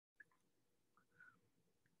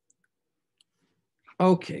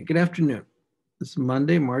Okay, good afternoon. This is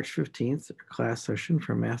Monday, March 15th, class session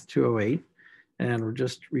for Math 208, and we're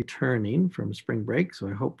just returning from spring break, so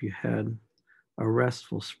I hope you had a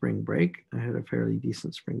restful spring break. I had a fairly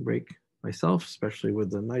decent spring break myself, especially with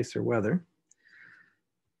the nicer weather.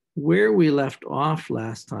 Where we left off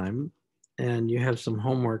last time, and you have some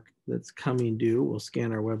homework that's coming due, we'll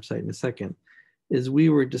scan our website in a second, is we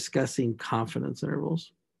were discussing confidence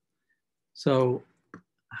intervals. So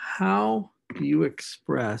how do you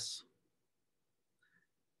express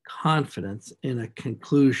confidence in a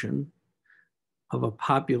conclusion of a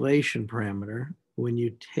population parameter when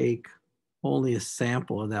you take only a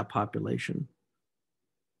sample of that population?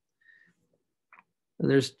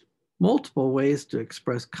 And there's multiple ways to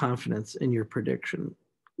express confidence in your prediction.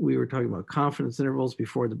 We were talking about confidence intervals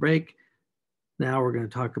before the break. Now we're going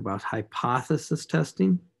to talk about hypothesis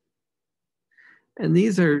testing. And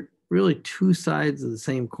these are really two sides of the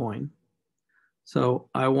same coin. So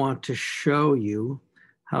I want to show you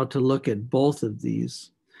how to look at both of these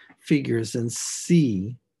figures and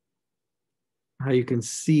see how you can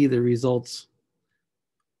see the results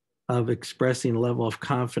of expressing a level of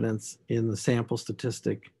confidence in the sample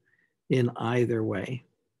statistic in either way.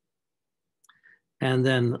 And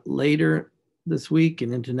then later this week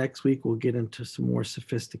and into next week, we'll get into some more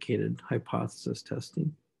sophisticated hypothesis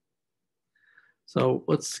testing. So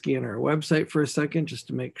let's scan our website for a second just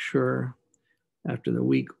to make sure after the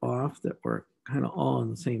week off that we're kind of all on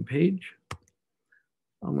the same page.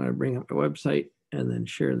 I'm going to bring up my website and then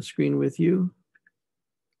share the screen with you.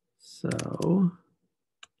 So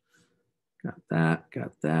got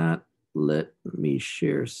that. Let me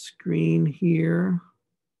share screen here.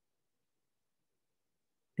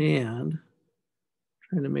 And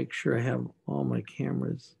trying to make sure I have all my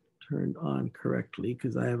cameras turned on correctly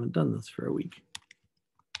because I haven't done this for a week.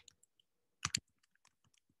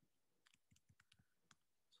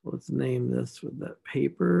 So let's name this with that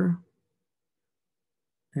paper.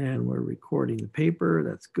 And we're recording the paper.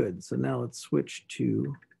 That's good. So now let's switch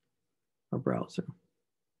to our browser.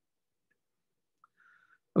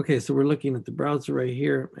 Okay, so we're looking at the browser right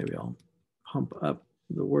here. Maybe I'll pump up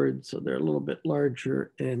the words so they're a little bit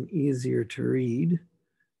larger and easier to read.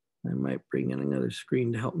 I might bring in another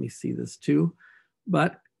screen to help me see this too.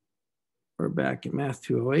 But we're back in Math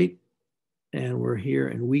 208 and we're here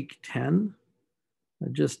in week 10.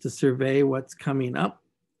 Just to survey what's coming up.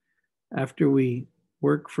 After we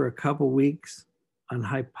work for a couple weeks on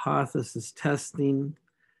hypothesis testing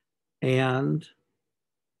and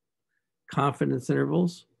confidence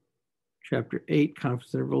intervals, chapter 8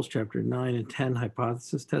 confidence intervals, chapter 9 and 10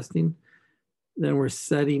 hypothesis testing, then we're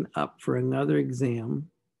setting up for another exam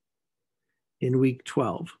in week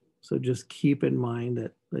 12. So just keep in mind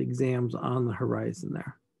that the exam's on the horizon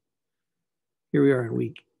there. Here we are in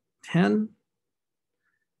week 10.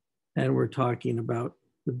 And we're talking about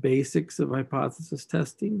the basics of hypothesis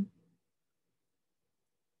testing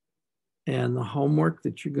and the homework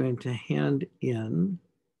that you're going to hand in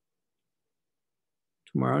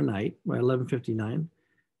tomorrow night by 11:59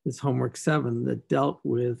 is homework 7 that dealt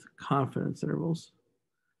with confidence intervals.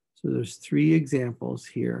 So there's 3 examples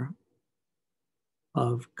here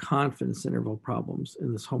of confidence interval problems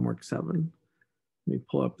in this homework 7. Let me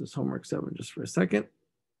pull up this homework 7 just for a second.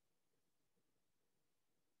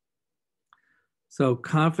 So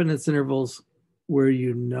confidence intervals where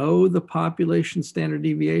you know the population standard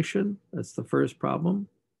deviation, that's the first problem.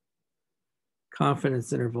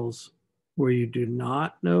 Confidence intervals where you do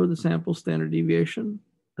not know the sample standard deviation,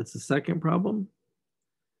 that's the second problem.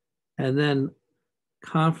 And then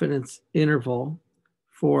confidence interval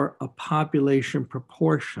for a population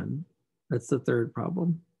proportion, that's the third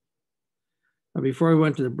problem. Now, before we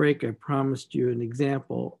went to the break, I promised you an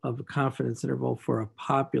example of a confidence interval for a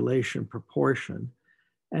population proportion.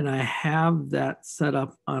 And I have that set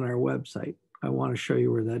up on our website. I want to show you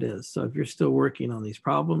where that is. So if you're still working on these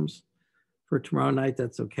problems for tomorrow night,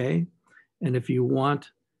 that's okay. And if you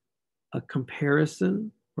want a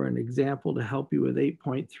comparison or an example to help you with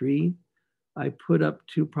 8.3, I put up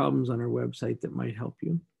 2 problems on our website that might help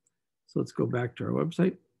you. So let's go back to our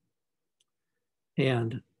website.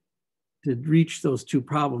 And to reach those 2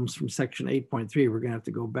 problems from section 8.3, we're going to have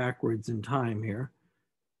to go backwards in time here,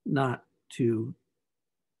 not to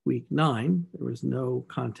week 9. There was no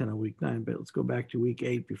content on week 9, but let's go back to week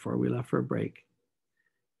 8 before we left for a break.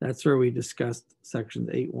 That's where we discussed sections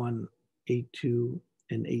 8.1, 8.2,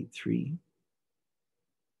 and 8.3.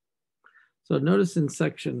 So notice in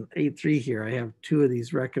section 8.3 here, I have 2 of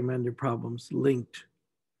these recommended problems linked.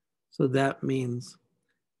 So that means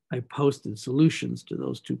I posted solutions to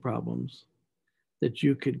those 2 problems that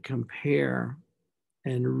you could compare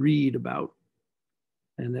and read about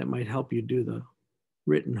and that might help you do the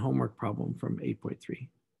written homework problem from 8.3.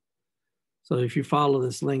 So if you follow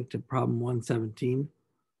this link to problem 117,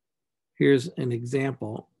 here's an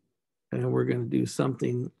example, and we're going to do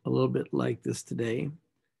something a little bit like this today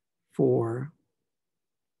for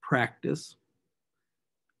practice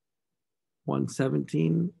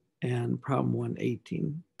 117 and problem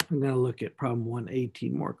 118. I'm going to look at problem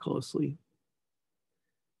 118 more closely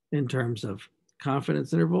in terms of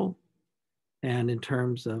confidence interval and in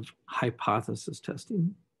terms of hypothesis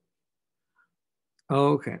testing.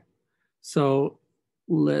 Okay, so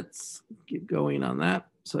let's get going on that.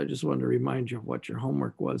 So I just wanted to remind you of what your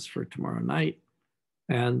homework was for tomorrow night.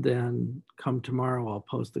 And then come tomorrow, I'll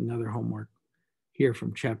post another homework here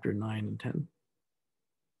from chapter 9 and 10.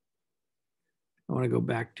 I want to go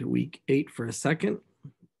back to week 8 for a second.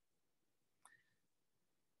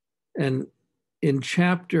 And in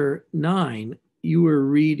chapter 9, you were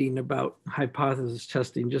reading about hypothesis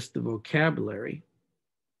testing, just the vocabulary.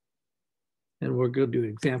 And we're going to do an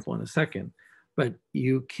example in a second. But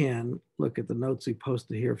you can look at the notes we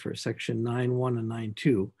posted here for section 9.1 and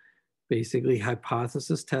 9.2. Basically,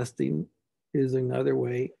 hypothesis testing is another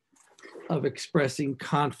way of expressing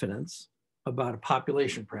confidence about a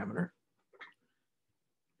population parameter.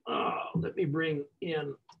 Let me bring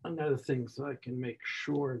in another thing so I can make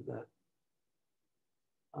sure that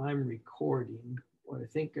I'm recording what I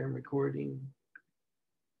think I'm recording,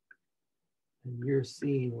 and you're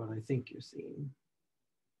seeing what I think you're seeing.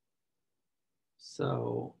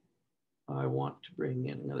 So I want to bring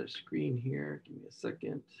in another screen here. Give me a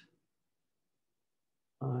second.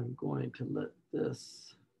 I'm going to let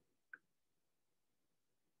this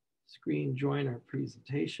screen join our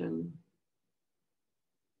presentation.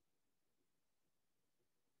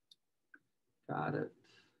 Got it.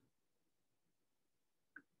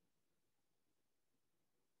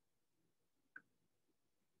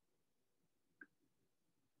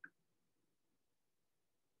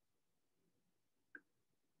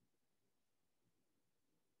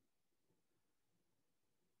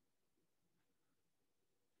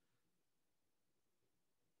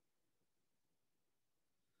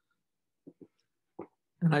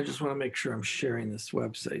 And I just want to make sure I'm sharing this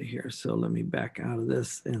website here. So let me back out of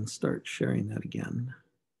this and start sharing that again.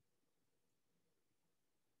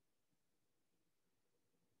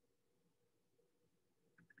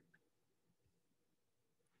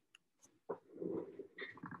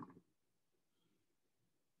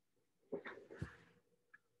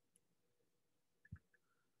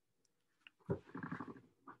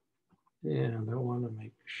 And I want to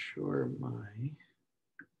make sure my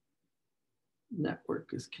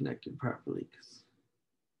network is connected properly.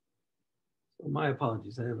 So my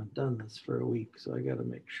apologies, I haven't done this for a week, so I got to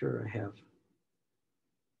make sure I have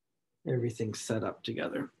everything set up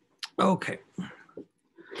together. Okay.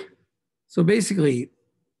 So basically,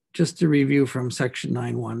 just to review from section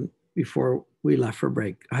 9.1 before we left for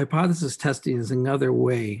break, hypothesis testing is another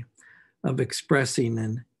way of expressing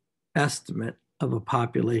an estimate of a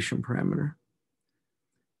population parameter.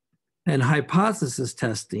 And hypothesis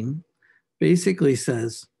testing basically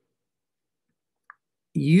says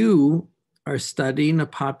you are studying a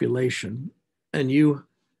population and you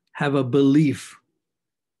have a belief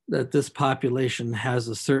that this population has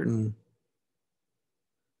a certain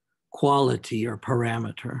quality or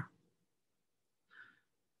parameter.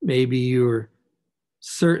 Maybe you're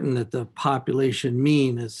certain that the population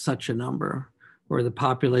mean is such a number, or the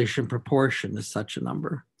population proportion is such a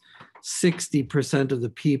number. 60% of the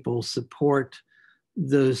people support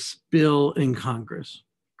this bill in Congress.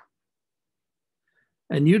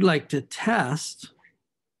 And you'd like to test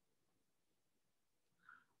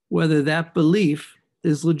whether that belief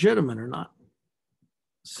is legitimate or not.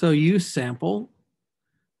 So you sample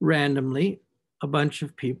randomly a bunch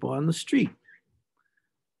of people on the street,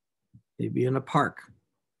 maybe in a park,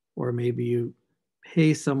 or maybe you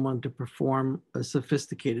pay someone to perform a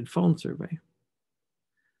sophisticated phone survey.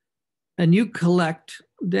 And you collect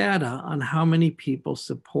data on how many people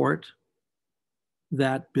support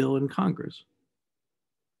that bill in Congress.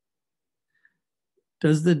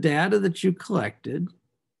 Does the data that you collected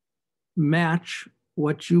match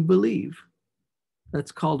what you believe?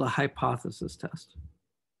 That's called a hypothesis test.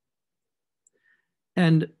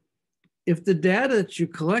 And if the data that you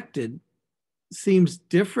collected seems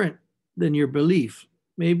different than your belief,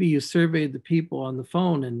 maybe you surveyed the people on the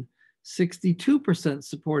phone and 62%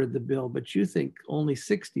 supported the bill, but you think only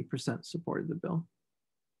 60% supported the bill.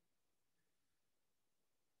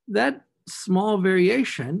 That small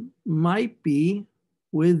variation might be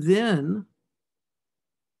within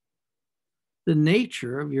the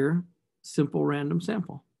nature of your simple random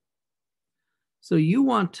sample. So you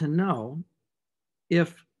want to know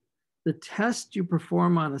if the test you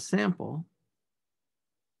perform on a sample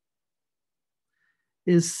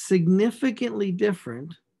is significantly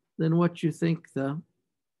different than what you think the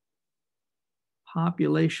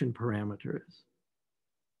population parameter is.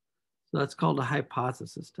 So that's called a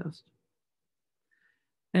hypothesis test.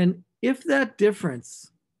 And if that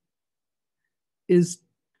difference is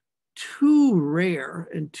too rare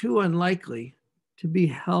and too unlikely to be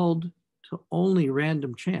held to only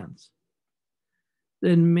random chance,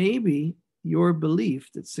 then maybe your belief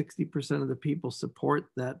that 60% of the people support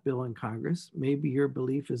that bill in Congress, maybe your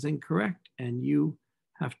belief is incorrect and you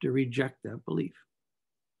have to reject that belief.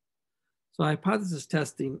 So hypothesis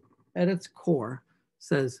testing at its core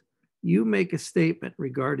says you make a statement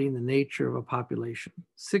regarding the nature of a population.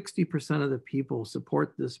 60% of the people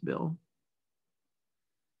support this bill.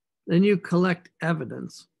 Then you collect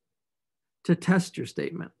evidence to test your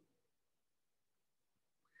statement.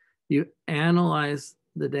 You analyze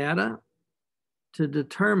the data to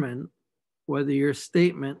determine whether your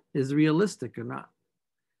statement is realistic or not.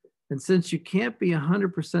 And since you can't be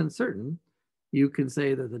 100% certain, you can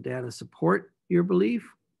say that the data support your belief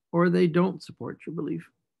or they don't support your belief.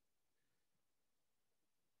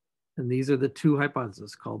 And these are the two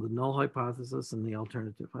hypotheses called the null hypothesis and the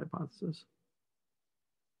alternative hypothesis.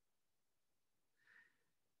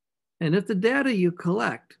 And if the data you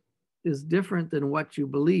collect is different than what you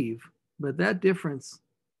believe, but that difference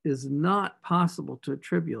is not possible to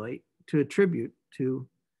attribute to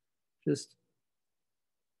just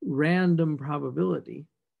random probability,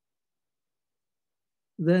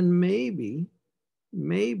 then maybe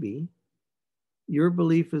your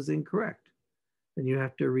belief is incorrect and you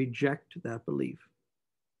have to reject that belief.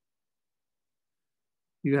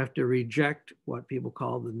 You have to reject what people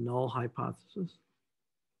call the null hypothesis.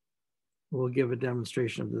 We'll give a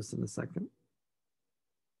demonstration of this in a second.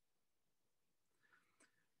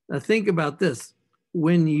 Now think about this.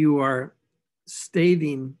 When you are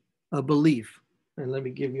stating a belief, and let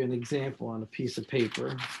me give you an example on a piece of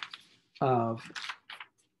paper of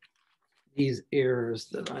these errors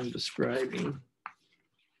that I'm describing.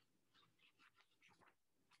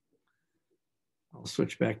 I'll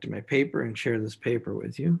switch back to my paper and share this paper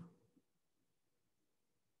with you.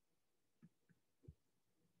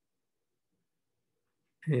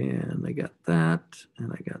 And I got that,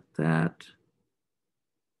 and I got that.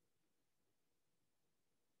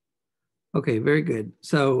 Okay, very good.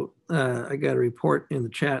 So I got a report in the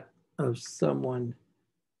chat of someone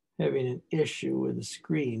having an issue with the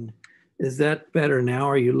screen. Is that better now?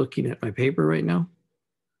 Are you looking at my paper right now?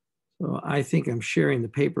 So I think I'm sharing the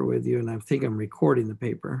paper with you and I think I'm recording the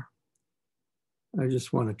paper. I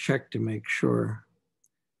just want to check to make sure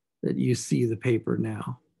that you see the paper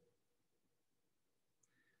now.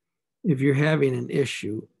 If you're having an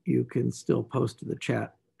issue, you can still post to the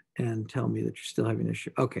chat and tell me that you're still having an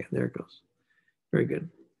issue. Okay, there it goes. Very good.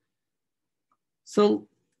 So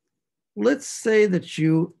let's say that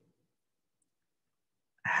you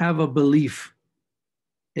have a belief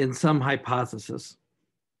in some hypothesis.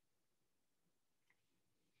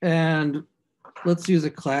 And let's use a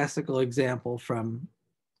classical example from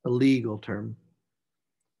a legal term.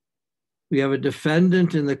 We have a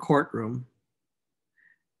defendant in the courtroom,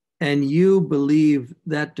 and you believe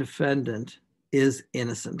that defendant is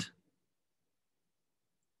innocent.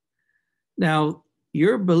 Now,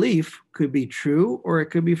 your belief could be true or it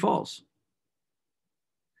could be false.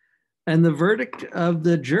 And the verdict of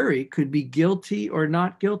the jury could be guilty or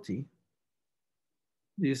not guilty.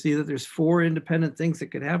 Do you see that there's four independent things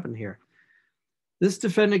that could happen here? This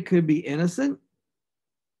defendant could be innocent,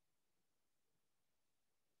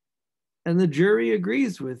 and the jury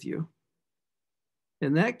agrees with you.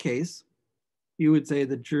 In that case, you would say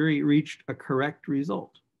the jury reached a correct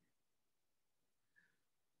result.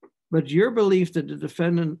 But your belief that the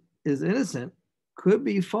defendant is innocent could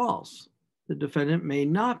be false. The defendant may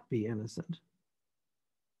not be innocent.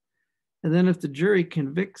 And then if the jury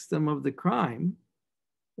convicts them of the crime,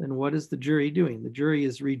 then what is the jury doing? The jury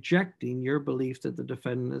is rejecting your belief that the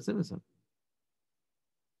defendant is innocent.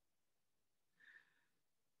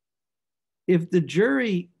 If the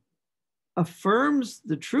jury affirms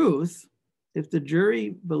the truth, if the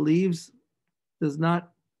jury does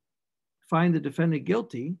not find the defendant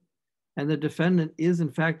guilty, and the defendant is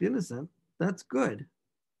in fact innocent, that's good.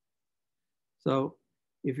 So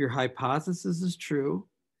if your hypothesis is true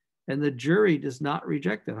and the jury does not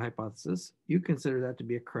reject that hypothesis, you consider that to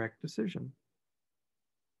be a correct decision.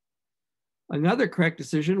 Another correct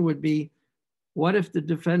decision would be, what if the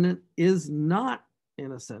defendant is not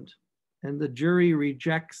innocent and the jury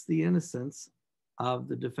rejects the innocence of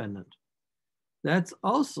the defendant? That's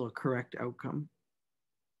also a correct outcome.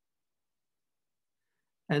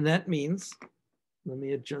 And that means, let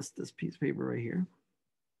me adjust this piece of paper right here.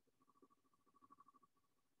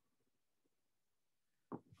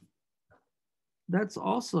 That's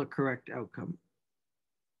also a correct outcome.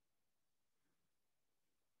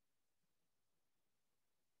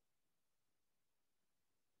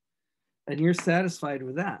 And you're satisfied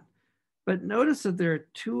with that. But notice that there are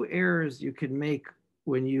two errors you can make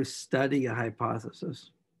when you study a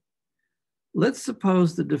hypothesis. Let's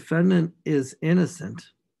suppose the defendant is innocent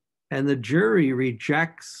and the jury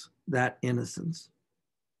rejects that innocence.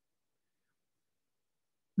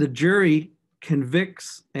 The jury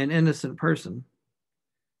convicts an innocent person.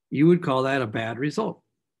 You would call that a bad result.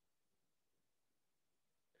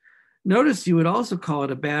 Notice you would also call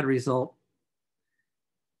it a bad result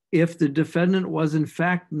if the defendant was in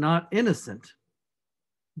fact not innocent,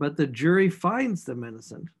 but the jury finds them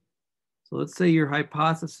innocent. So let's say your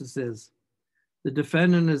hypothesis is the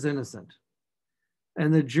defendant is innocent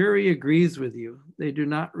and the jury agrees with you. They do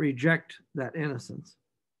not reject that innocence.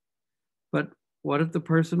 But what if the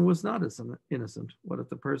person was not innocent? What if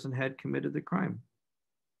the person had committed the crime?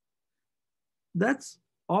 That's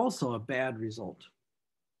also a bad result.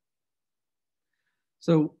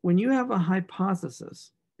 So when you have a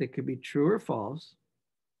hypothesis, it could be true or false,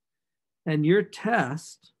 and your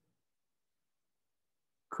test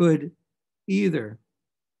could either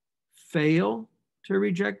fail to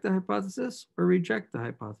reject the hypothesis or reject the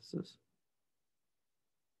hypothesis.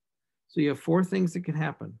 So you have four things that can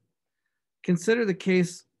happen. Consider the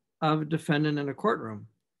case of a defendant in a courtroom.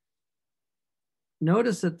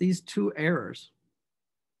 Notice that these two errors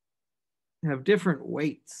have different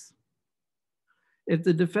weights. If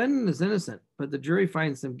the defendant is innocent, but the jury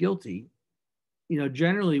finds them guilty,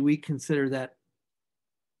 generally we consider that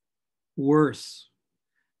worse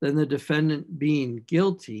than the defendant being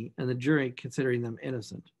guilty and the jury considering them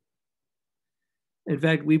innocent. In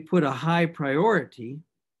fact, we put a high priority,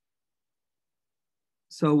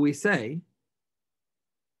 so we say,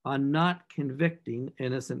 on not convicting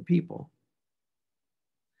innocent people.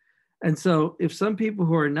 And so if some people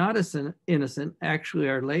who are not innocent actually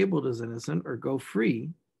are labeled as innocent or go free,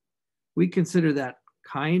 we consider that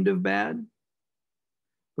kind of bad,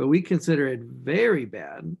 but we consider it very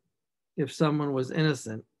bad if someone was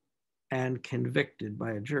innocent and convicted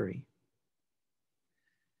by a jury.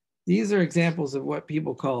 These are examples of what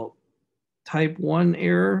people call type 1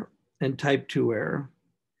 error and type 2 error.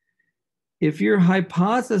 If your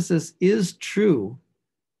hypothesis is true,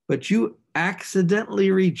 but you accidentally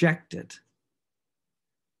reject it,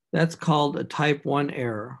 that's called a type 1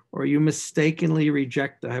 error, or you mistakenly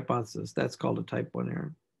reject the hypothesis. That's called a type 1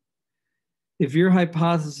 error. If your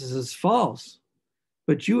hypothesis is false,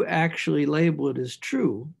 but you actually label it as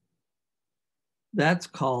true, that's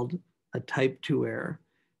called a type 2 error.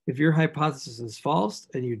 If your hypothesis is false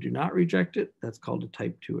and you do not reject it, that's called a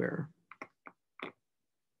type 2 error.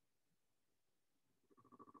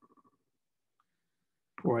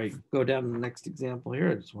 Before I go down to the next example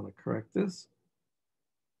here, I just want to correct this.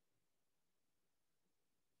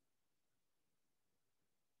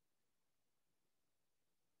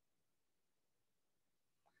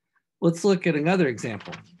 Let's look at another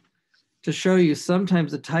example to show you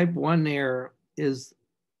sometimes the type 1 error is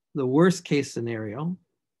the worst case scenario.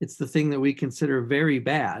 It's the thing that we consider very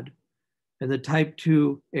bad. And the type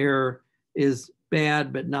 2 error is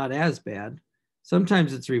bad, but not as bad.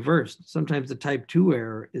 Sometimes it's reversed. Sometimes the type 2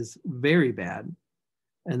 error is very bad,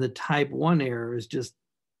 and the type 1 error is just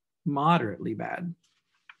moderately bad.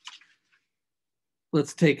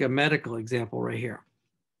 Let's take a medical example right here.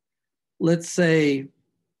 Let's say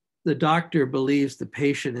the doctor believes the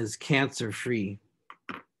patient is cancer-free.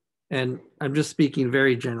 And I'm just speaking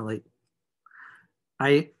very generally.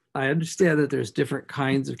 I understand that there's different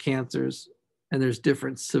kinds of cancers and there's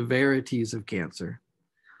different severities of cancer.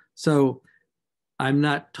 So I'm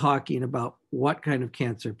not talking about what kind of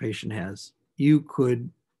cancer a patient has. You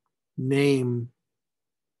could name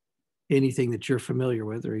anything that you're familiar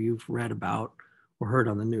with or you've read about or heard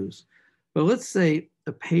on the news. But let's say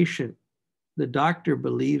the doctor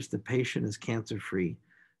believes the patient is cancer-free.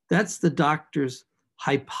 That's the doctor's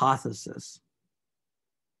hypothesis.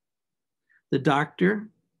 The doctor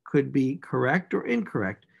could be correct or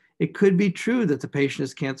incorrect. It could be true that the patient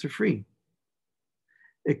is cancer-free.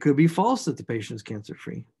 It could be false that the patient is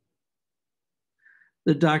cancer-free.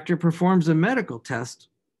 The doctor performs a medical test,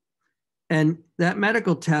 and that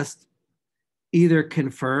medical test either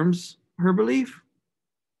confirms her belief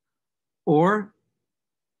or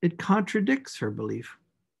it contradicts her belief.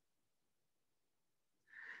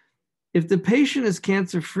 If the patient is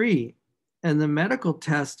cancer-free and the medical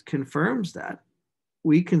test confirms that,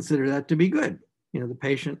 we consider that to be good. The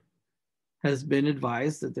patient has been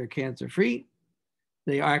advised that they're cancer-free.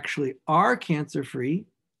 They actually are cancer-free,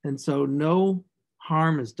 and so no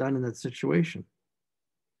harm is done in that situation.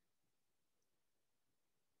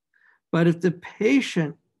 But if the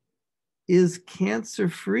patient is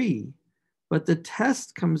cancer-free, but the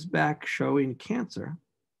test comes back showing cancer,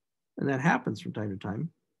 and that happens from time to time,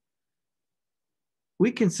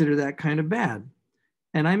 we consider that kind of bad.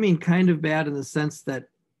 And I mean kind of bad in the sense that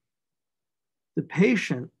the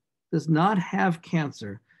patient does not have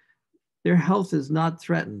cancer. Their health is not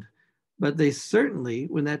threatened, but they certainly,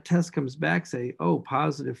 when that test comes back, say, oh,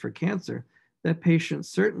 positive for cancer, that patient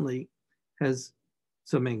certainly has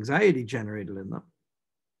some anxiety generated in them.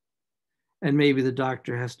 And maybe the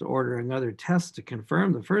doctor has to order another test to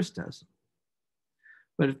confirm the first test.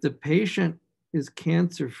 But if the patient is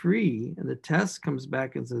cancer-free and the test comes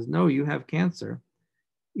back and says, no, you have cancer,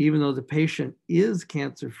 even though the patient is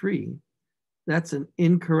cancer-free, that's an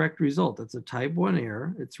incorrect result. That's a type 1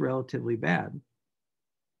 error. It's relatively bad.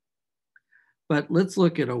 But let's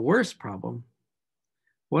look at a worse problem.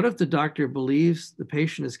 What if the doctor believes the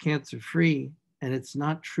patient is cancer-free and it's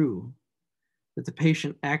not true, that the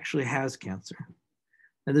patient actually has cancer?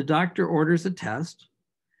 And the doctor orders a test,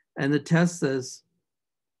 and the test says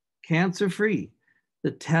cancer-free.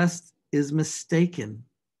 The test is mistaken.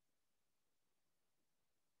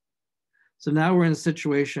 So now we're in a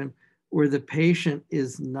situation where the patient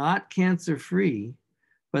is not cancer-free,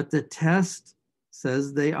 but the test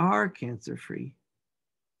says they are cancer-free.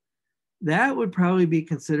 That would probably be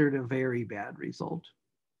considered a very bad result.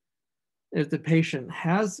 If the patient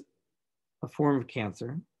has a form of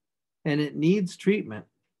cancer and it needs treatment,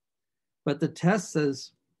 but the test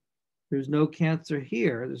says there's no cancer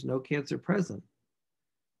here, there's no cancer present,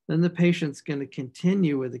 then the patient's going to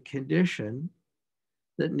continue with a condition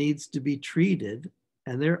that needs to be treated,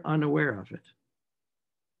 and they're unaware of it.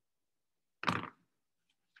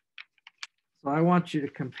 So I want you to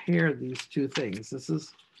compare these two things. This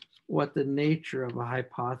is what the nature of a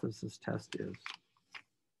hypothesis test is.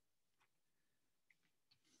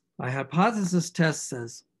 A hypothesis test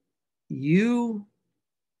says you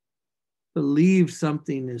believe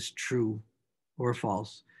something is true or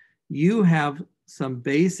false. You have some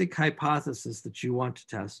basic hypothesis that you want to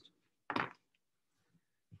test.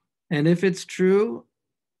 And if it's true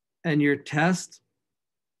and your test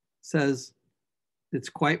says it's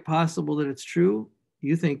quite possible that it's true,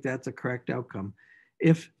 you think that's a correct outcome.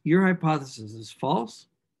 If your hypothesis is false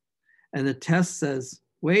and the test says,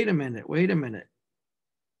 wait a minute,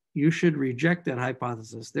 you should reject that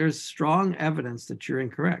hypothesis. There's strong evidence that you're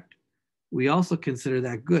incorrect. We also consider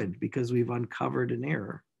that good because we've uncovered an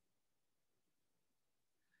error.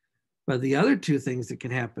 But the other two things that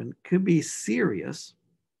can happen could be serious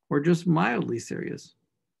or just mildly serious.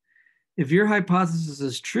 If your hypothesis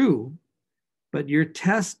is true, but your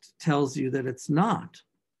test tells you that it's not,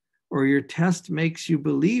 or your test makes you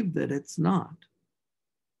believe that it's not,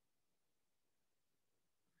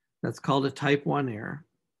 that's called a type 1 error.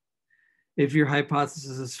 If your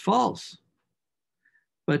hypothesis is false,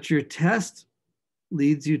 but your test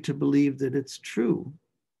leads you to believe that it's true,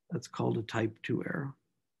 that's called a type 2 error.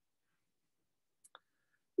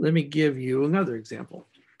 Let me give you another example.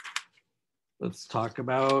 Let's talk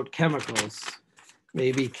about chemicals,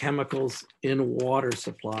 maybe chemicals in water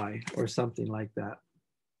supply or something like that.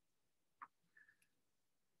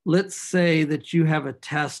 Let's say that you have a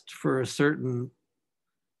test for a certain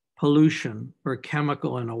pollution or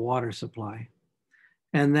chemical in a water supply,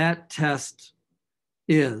 and that test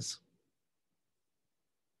is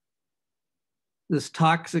this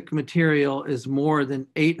toxic material is more than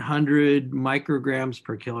 800 micrograms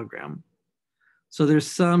per kilogram. So there's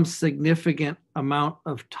some significant amount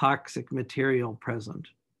of toxic material present.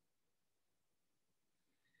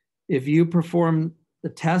 If you perform the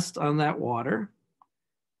test on that water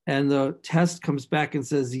and the test comes back and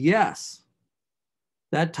says, yes,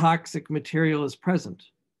 that toxic material is present,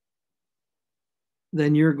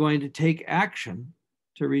 then you're going to take action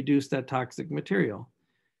to reduce that toxic material.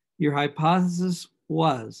 Your hypothesis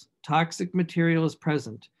was toxic material is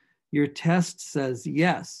present. Your test says,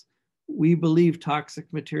 yes, we believe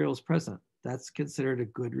toxic material is present. That's considered a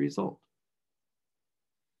good result.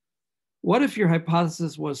 What if your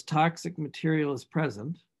hypothesis was toxic material is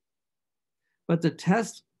present, but the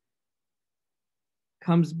test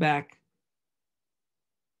comes back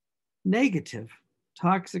negative?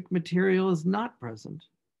 Toxic material is not present.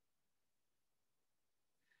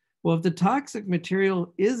 Well, if the toxic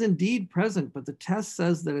material is indeed present, but the test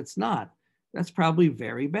says that it's not, that's probably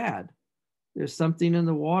very bad. there's something in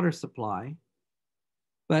the water supply,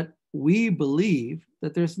 but we believe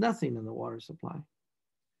that there's nothing in the water supply.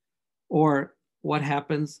 Or what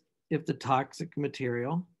happens if the toxic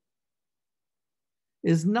material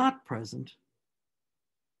is not present,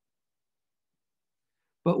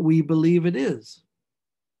 but we believe it is?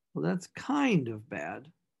 Well, that's kind of bad.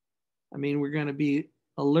 I mean, we're going to be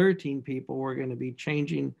alerting people, we're going to be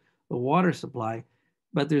changing the water supply,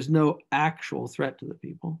 but there's no actual threat to the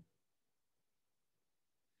people.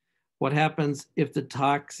 What happens if the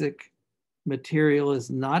toxic material is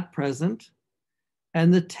not present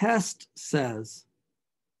and the test says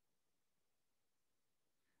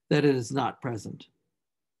that it is not present?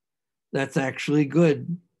 That's actually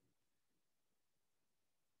good.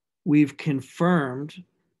 We've confirmed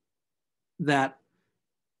that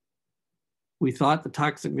we thought the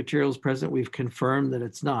toxic material is present. We've confirmed that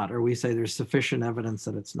it's not, or we say there's sufficient evidence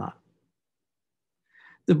that it's not.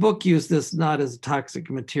 The book used this not as a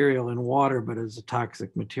toxic material in water, but as a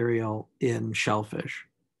toxic material in shellfish.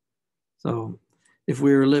 So if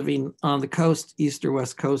we were living on the coast, east or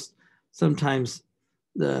west coast, sometimes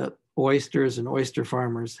the oysters and oyster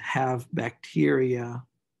farmers have bacteria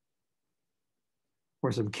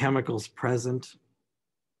or some chemicals present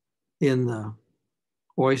in the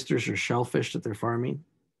oysters or shellfish that they're farming.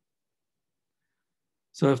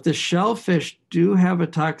 So if the shellfish do have a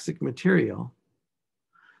toxic material,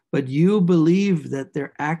 but you believe that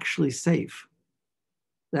they're actually safe,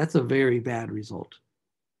 that's a very bad result.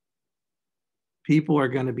 People are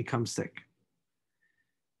going to become sick.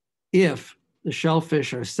 If the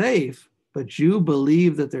shellfish are safe, but you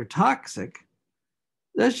believe that they're toxic,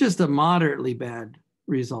 that's just a moderately bad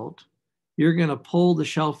result. You're going to pull the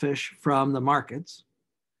shellfish from the markets.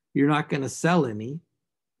 You're not going to sell any,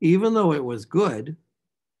 even though it was good.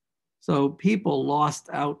 So people lost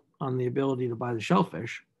out on the ability to buy the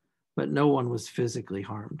shellfish, but no one was physically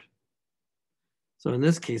harmed. So in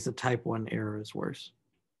this case, a type 1 error is worse.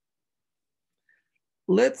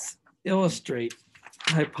 Let's illustrate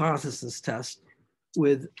hypothesis test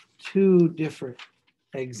with two different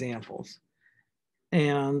examples.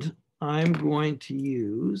 And I'm going to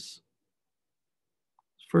use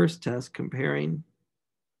first test comparing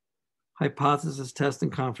hypothesis test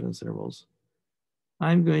and confidence intervals.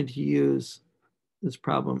 I'm going to use this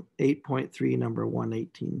problem 8.3, number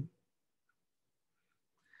 118,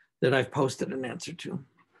 that I've posted an answer to.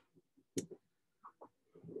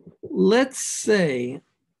 Let's say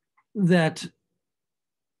that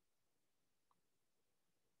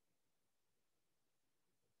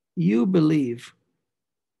you believe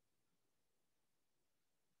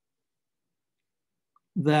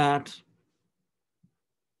that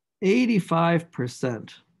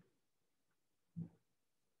 85%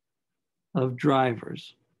 of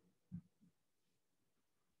drivers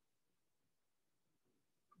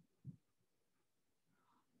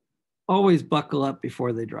always buckle up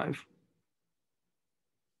before they drive.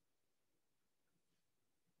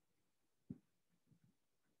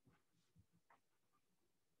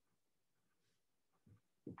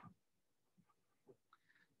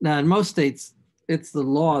 Now, in most states, it's the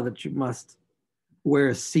law that you must wear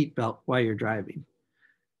a seatbelt while you're driving.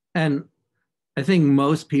 And I think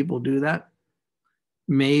most people do that.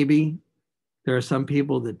 Maybe there are some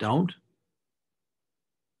people that don't.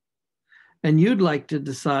 And you'd like to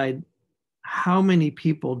decide how many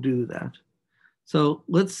people do that. So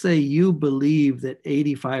let's say you believe that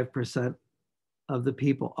 85% of the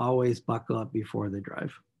people always buckle up before they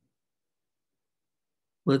drive.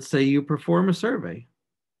 Let's say you perform a survey,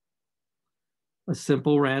 a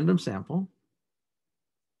simple random sample.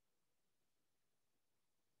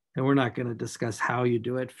 And we're not going to discuss how you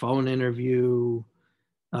do it, phone interview,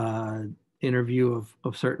 interview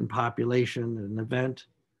of certain population, an event.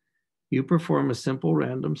 You perform a simple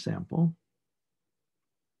random sample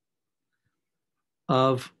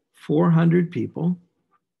of 400 people,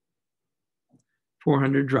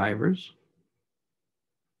 400 drivers.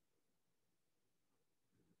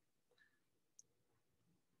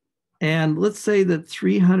 And let's say that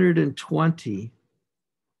 320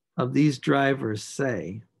 of these drivers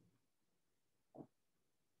say,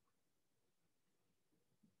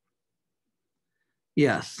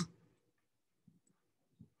 yes,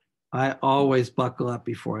 I always buckle up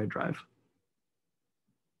before I drive.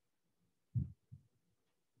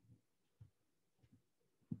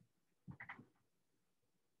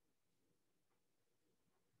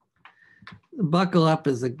 Buckle up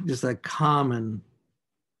is just a common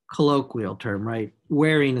colloquial term, right?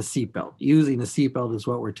 Wearing a seatbelt. Using a seatbelt is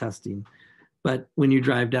what we're testing. But when you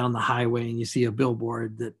drive down the highway and you see a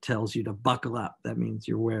billboard that tells you to buckle up, that means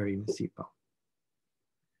you're wearing a seatbelt.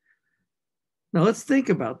 Now let's think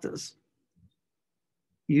about this.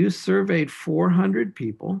 You surveyed 400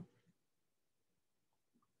 people.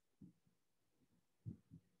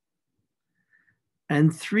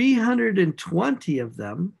 And 320 of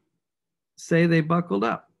them say they buckled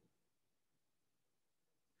up.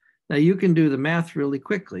 Now you can do the math really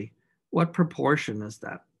quickly. What proportion is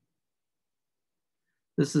that?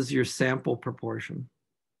 This is your sample proportion.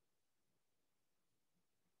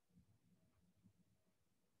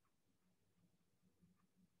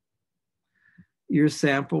 Your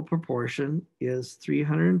sample proportion is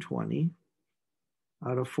 320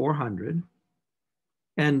 out of 400.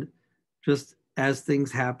 And just as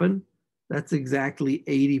things happen, that's exactly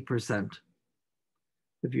 80%.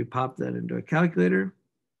 If you pop that into a calculator,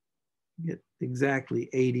 you get exactly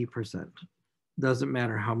 80%. Doesn't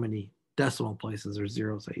matter how many decimal places or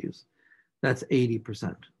zeros I use. That's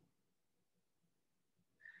 80%.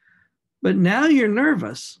 But now you're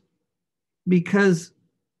nervous because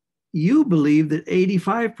you believe that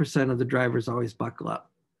 85% of the drivers always buckle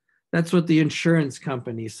up. That's what the insurance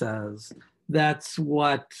company says. That's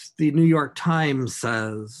what the New York Times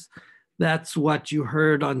says. That's what you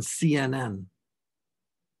heard on CNN.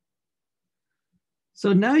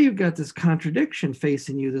 So now you've got this contradiction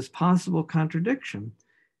facing you, this possible contradiction.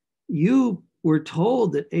 You were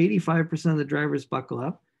told that 85% of the drivers buckle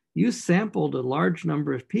up. You sampled a large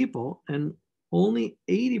number of people and only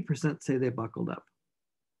 80% say they buckled up.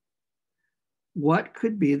 What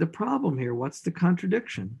could be the problem here? What's the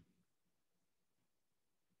contradiction?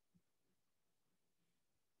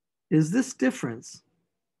 Is this difference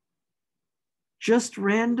just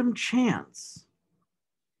random chance?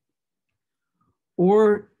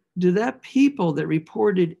 Or do that people that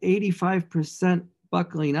reported 85%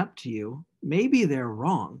 buckling up to you, maybe they're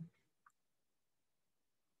wrong?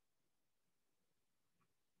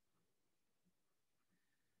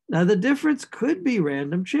 Now the difference could be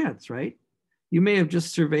random chance, right? You may have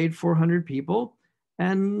just surveyed 400 people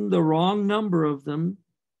and the wrong number of them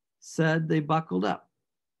said they buckled up,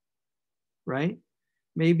 right?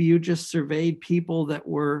 Maybe you just surveyed people that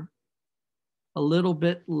were a little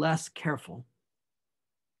bit less careful.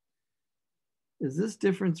 Is this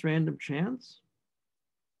difference random chance?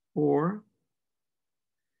 Or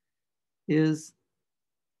is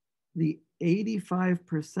the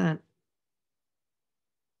 85%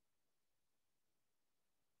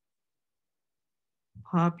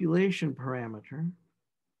 population parameter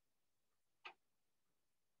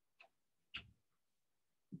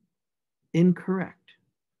incorrect?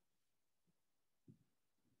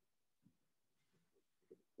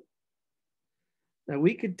 Now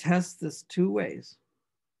we could test this two ways.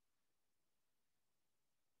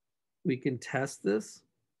 We can test this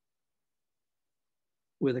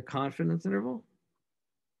with a confidence interval,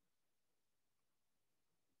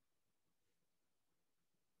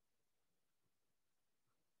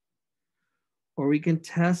 or we can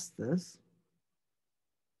test this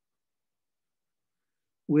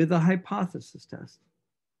with a hypothesis test.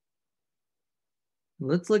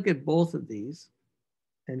 Let's look at both of these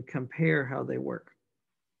and compare how they work.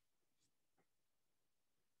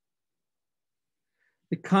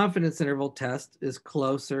 The confidence interval test is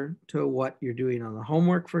closer to what you're doing on the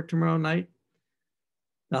homework for tomorrow night.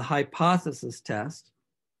 The hypothesis test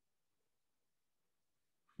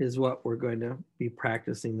is what we're going to be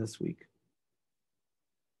practicing this week.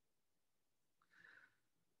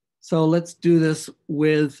 So let's do this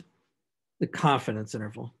with the confidence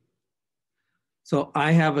interval. So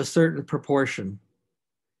I have a certain proportion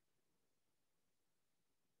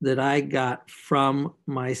that I got from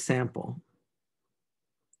my sample,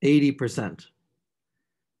 80%.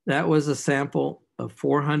 That was a sample of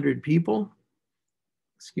 400 people.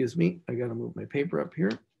 Excuse me, I gotta move my paper up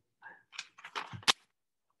here.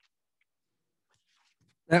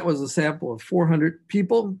 That was a sample of 400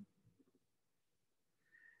 people.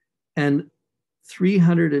 And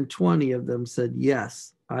 320 of them said,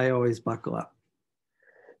 yes, I always buckle up.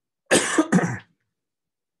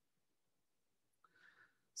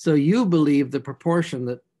 So you believe the proportion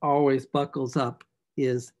that always buckles up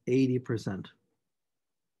is 80%.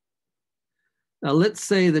 Now let's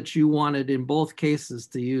say that you wanted in both cases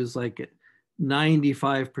to use like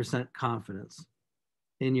 95% confidence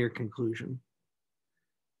in your conclusion.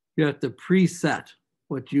 You have to preset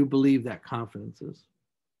what you believe that confidence is.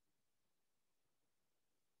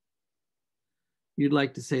 You'd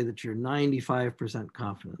like to say that you're 95%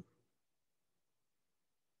 confident.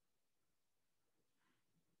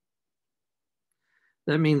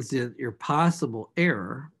 That means that your possible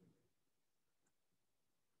error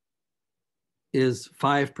is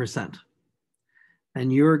 5%.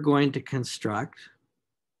 And you're going to construct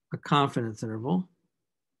a confidence interval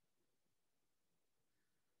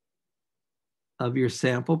of your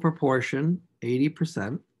sample proportion,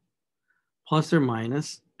 80%, plus or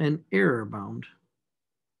minus an error bound.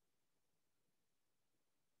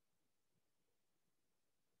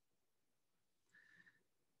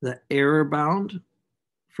 The error bound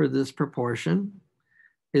for this proportion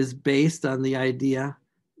is based on the idea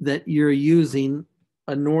that you're using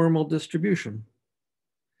a normal distribution.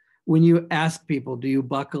 When you ask people, do you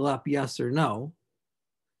buckle up, yes or no?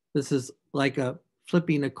 This is like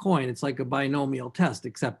flipping a coin. It's like a binomial test,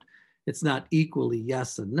 except it's not equally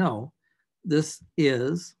yes and no. This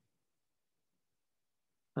is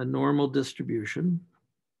a normal distribution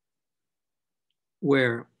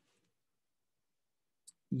where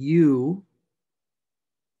you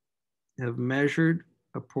have measured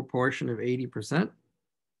a proportion of 80%.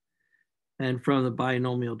 And from the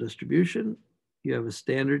binomial distribution, you have a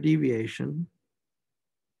standard deviation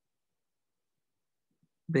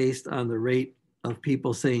based on the rate of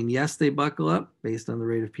people saying yes, they buckle up, based on the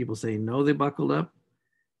rate of people saying no, they buckled up,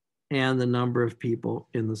 and the number of people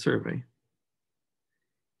in the survey.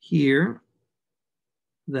 Here,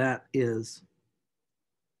 that is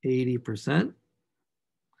 80%.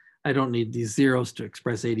 I don't need these zeros to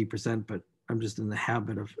express 80%, but I'm just in the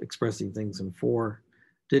habit of expressing things in 4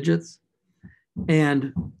 digits.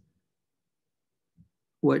 And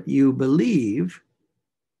what you believe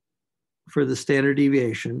for the standard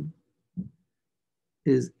deviation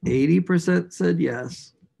is 80% said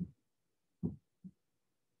yes,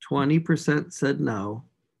 20% said no,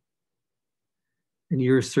 and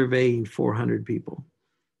you're surveying 400 people.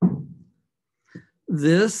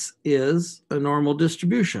 This is a normal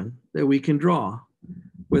distribution that we can draw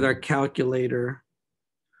with our calculator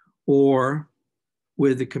or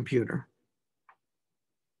with the computer.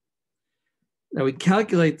 Now we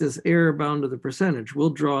calculate this error bound to the percentage.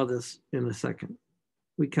 We'll draw this in a second.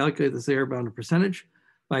 We calculate this error bound to percentage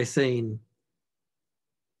by saying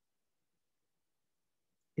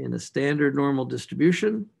in a standard normal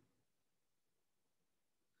distribution,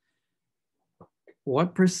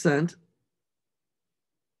 what percent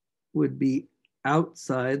would be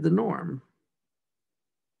outside the norm?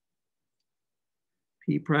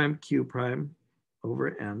 P prime Q prime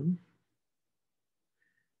over N.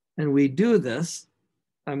 And we do this,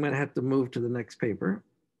 I'm going to have to move to the next paper.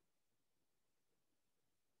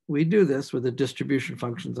 We do this with the distribution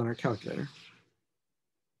functions on our calculator.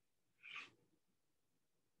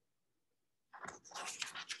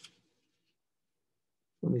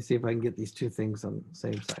 Let me see if I can get these two things on the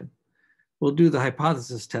same side. We'll do the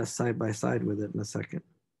hypothesis test side by side with it in a second.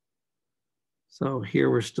 So here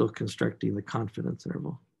we're still constructing the confidence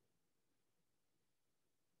interval.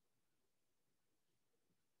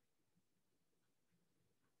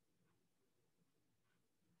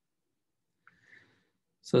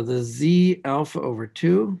 So the Z alpha over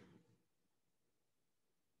 2,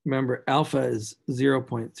 remember alpha is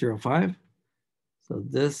 0.05. So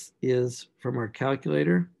this is from our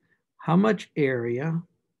calculator. How much area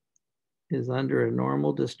is under a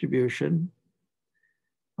normal distribution?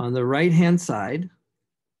 On the right-hand side,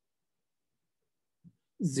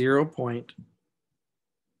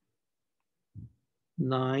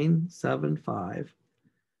 0.975.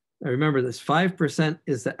 Now remember this, 5%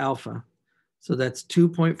 is the alpha. So that's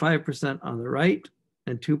 2.5% on the right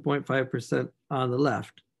and 2.5% on the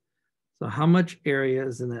left. So how much area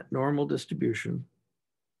is in that normal distribution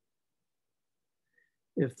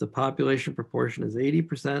if the population proportion is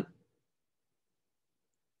 80%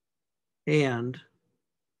 and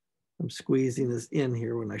I'm squeezing this in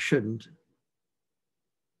here when I shouldn't.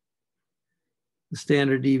 The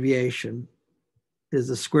standard deviation is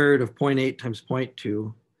the square root of 0.8 times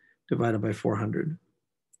 0.2 divided by 400.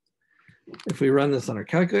 If we run this on our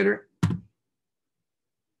calculator,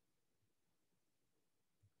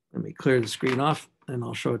 let me clear the screen off and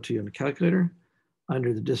I'll show it to you in the calculator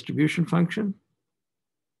under the distribution function.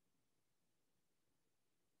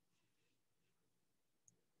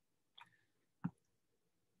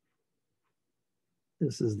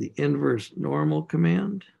 This is the inverse normal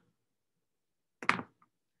command.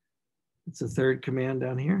 It's the third command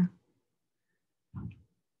down here.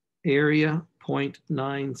 Area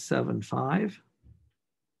 0.975.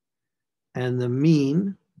 And the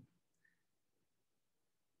mean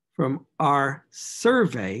from our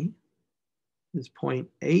survey is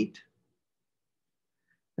 0.8.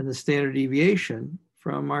 And the standard deviation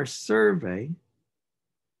from our survey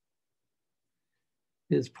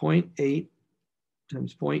is 0.8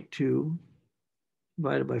 times 0.2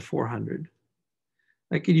 divided by 400.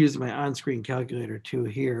 I could use my on-screen calculator too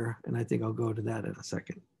here, and I think I'll go to that in a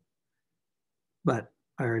second. But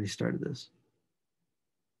I already started this.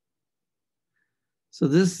 So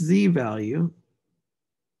this Z value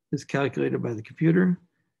is calculated by the computer.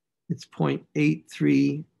 It's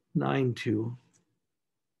 0.8392.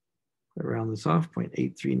 I round this off,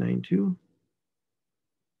 0.8392.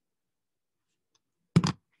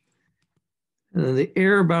 And then the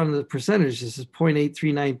error bound of the percentage, this is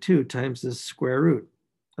 0.8392 times the square root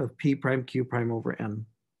of P prime Q prime over N.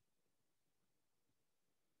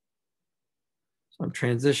 So I'm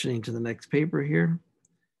transitioning to the next paper here.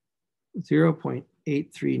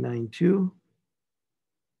 0.8392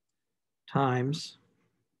 times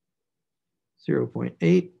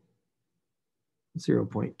 0.8,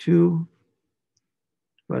 0.2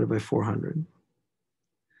 divided by 400.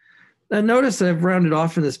 Now notice I've rounded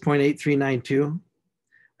off in this 0.8392.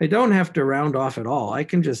 I don't have to round off at all. I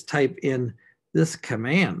can just type in this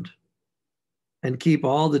command and keep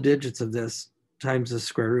all the digits of this times the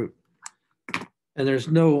square root. And there's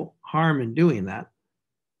no harm in doing that.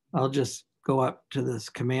 I'll just go up to this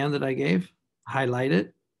command that I gave, highlight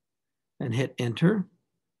it, and hit enter,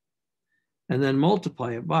 and then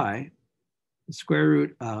multiply it by the square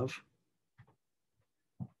root of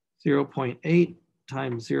 0.8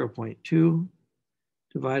 times 0.2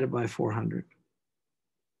 divided by 400.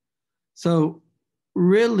 So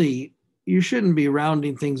really, you shouldn't be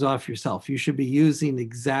rounding things off yourself. You should be using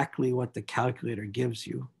exactly what the calculator gives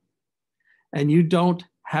you. And you don't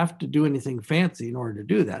have to do anything fancy in order to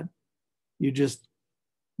do that. You just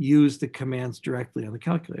use the commands directly on the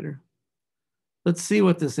calculator. Let's see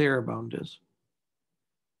what this error bound is.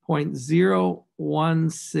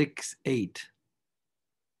 0.0168.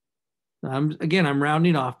 Again, I'm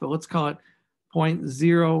rounding off, but let's call it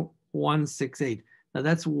 0.0168. Now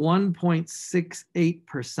that's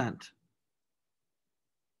 1.68%.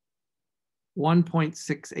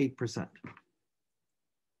 1.68%.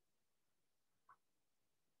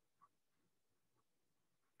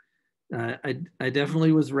 I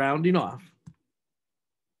definitely was rounding off,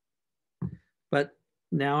 but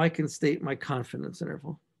now I can state my confidence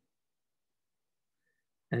interval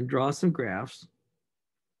and draw some graphs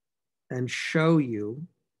and show you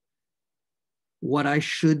what I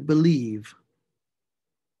should believe,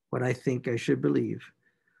 what I think I should believe.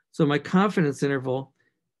 So my confidence interval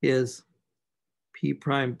is P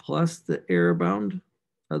prime plus the error bound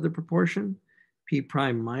of the proportion, P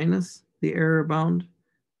prime minus the error bound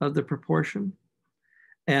of the proportion,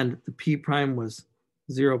 and the P prime was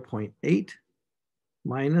 0.8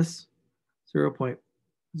 minus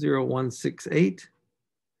 0.0168.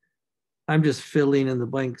 I'm just filling in the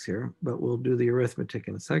blanks here, but we'll do the arithmetic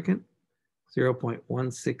in a second.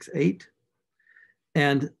 0.168.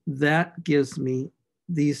 And that gives me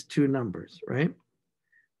these two numbers, right?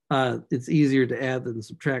 It's easier to add than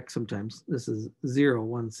subtract sometimes. This is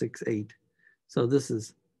 0.168. So this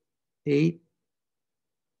is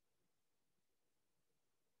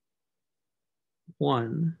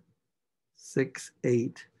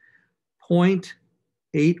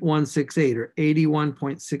or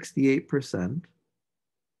 81.68%.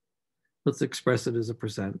 Let's express it as a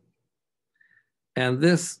percent. And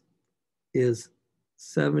this is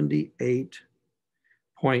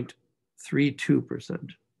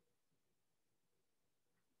 78.32%.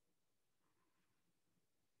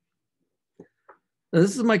 Now,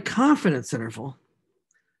 this is my confidence interval.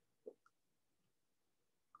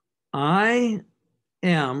 I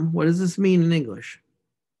am, what does this mean in English?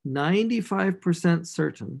 95%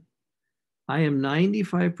 certain. I am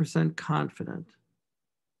 95% confident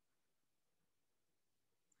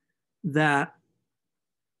that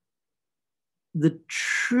the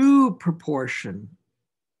true proportion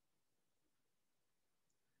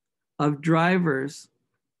of drivers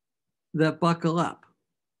that buckle up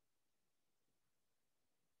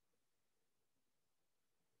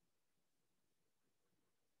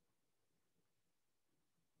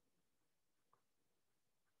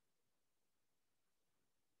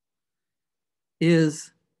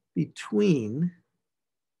is between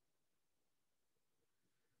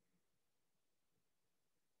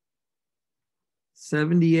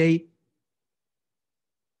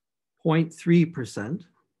 78.3%,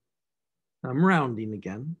 I'm rounding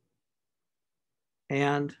again,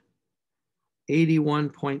 and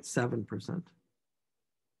 81.7%.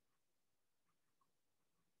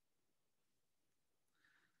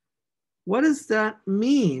 What does that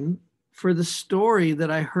mean for the story that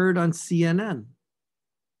I heard on CNN?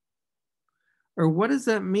 Or what does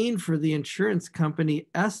that mean for the insurance company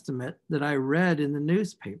estimate that I read in the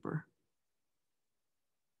newspaper?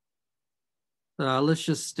 Let's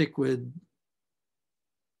just stick with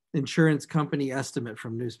insurance company estimate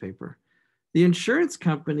from newspaper. The insurance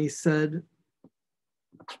company said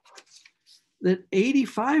that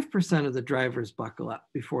 85% of the drivers buckle up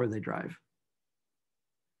before they drive.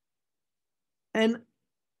 And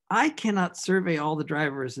I cannot survey all the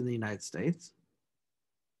drivers in the United States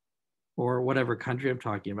or whatever country I'm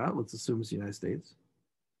talking about. Let's assume it's the United States.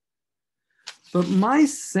 But my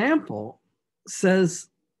sample says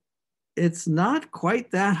it's not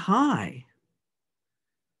quite that high.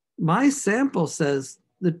 My sample says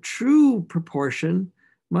the true proportion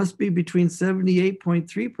must be between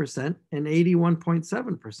 78.3% and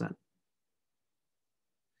 81.7%.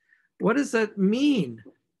 What does that mean?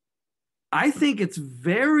 I think it's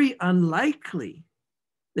very unlikely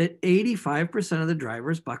that 85% of the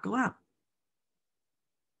drivers buckle up.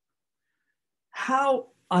 How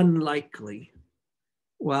unlikely?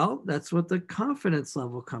 Well, that's what the confidence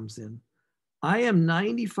level comes in. I am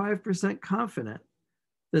 95% confident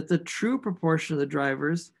that the true proportion of the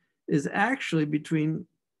drivers is actually between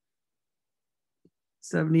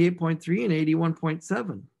 78.3 and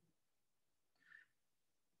 81.7.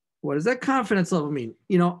 What does that confidence level mean?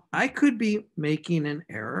 You know, I could be making an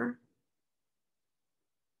error,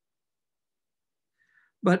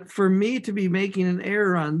 but for me to be making an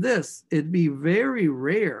error on this, it'd be very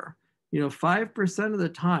rare. You know, 5% of the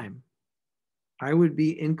time, I would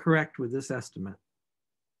be incorrect with this estimate.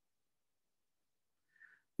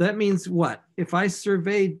 That means what? If I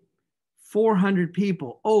surveyed 400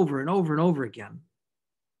 people over and over and over again,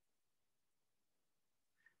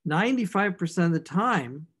 95% of the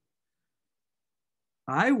time,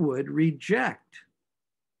 I would reject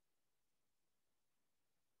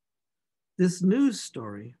this news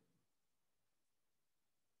story.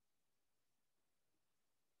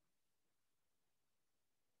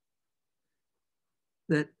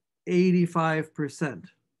 That 85%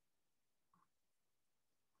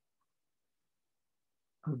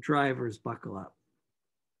 of drivers buckle up.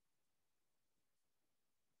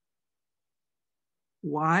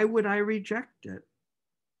 Why would I reject it?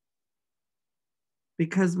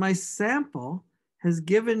 Because my sample has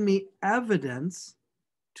given me evidence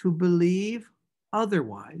to believe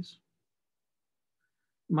otherwise.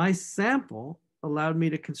 My sample allowed me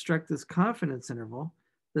to construct this confidence interval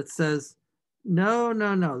that says, no,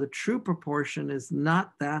 the true proportion is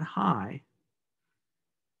not that high.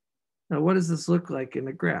 Now, what does this look like in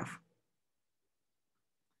a graph?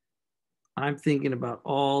 I'm thinking about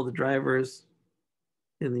all the drivers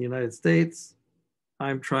in the United States.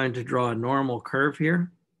 I'm trying to draw a normal curve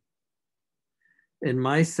here. In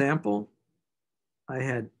my sample, I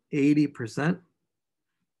had 80%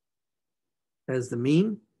 as the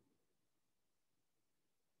mean.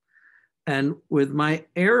 And with my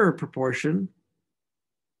error proportion,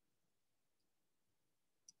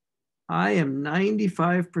 I am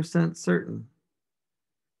 95% certain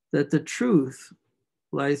that the truth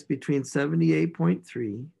lies between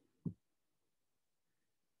 78.3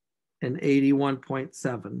 and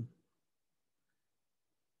 81.7,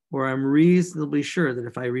 where I'm reasonably sure that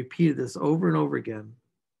if I repeated this over and over again,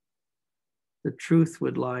 the truth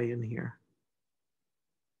would lie in here.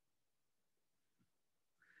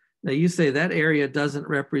 Now you say that area doesn't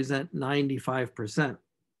represent 95%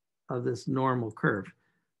 of this normal curve.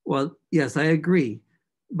 Well, yes, I agree,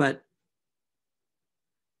 but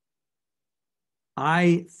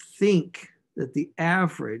I think that the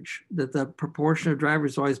average, that the proportion of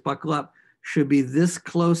drivers who always buckle up should be this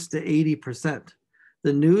close to 80%.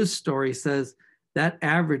 The news story says that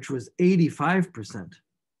average was 85%.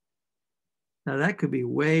 Now that could be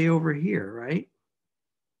way over here, right?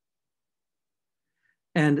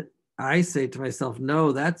 And I say to myself,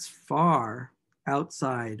 no, that's far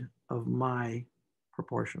outside of my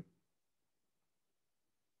proportion.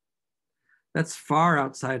 That's far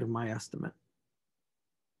outside of my estimate.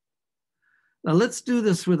 Now let's do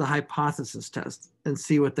this with a hypothesis test and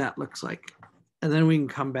see what that looks like. And then we can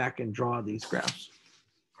come back and draw these graphs.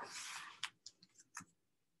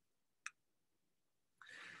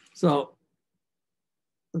 So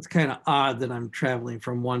it's kind of odd that I'm traveling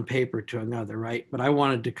from one paper to another, right? But I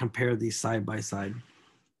wanted to compare these side by side.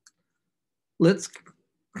 Let's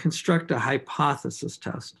construct a hypothesis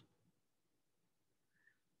test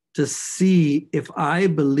to see if I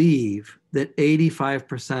believe that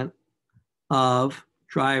 85% of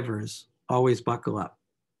drivers always buckle up.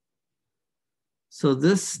 So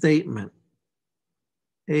this statement,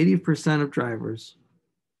 80% of drivers,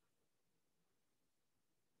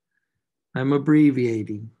 I'm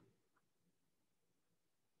abbreviating,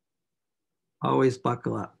 always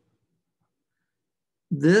buckle up.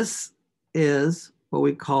 This is what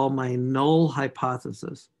we call my null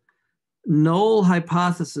hypothesis. Null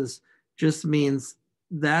hypothesis just means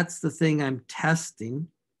that's the thing I'm testing.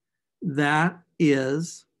 That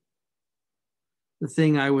is the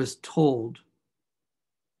thing I was told.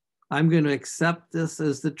 I'm going to accept this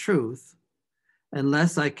as the truth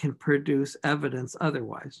unless I can produce evidence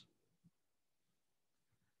otherwise.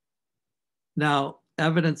 Now,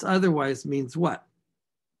 evidence otherwise means what?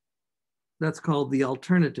 That's called the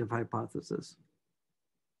alternative hypothesis.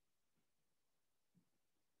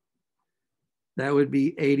 That would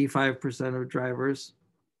be 85% of drivers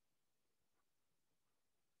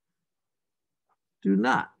do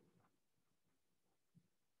not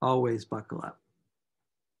always buckle up.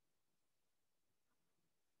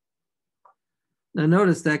 Now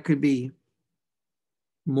notice that could be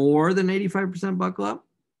more than 85% buckle up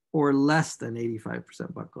or less than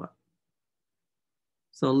 85% buckle up.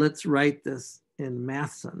 So let's write this in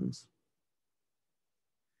math sentence.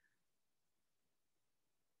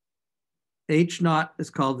 H naught is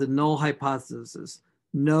called the null hypothesis,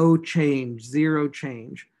 no change, zero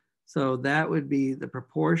change. So that would be the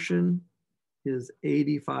proportion is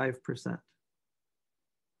 85%.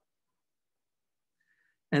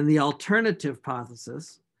 And the alternative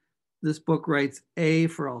hypothesis, this book writes A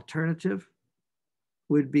for alternative,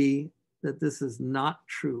 would be that this is not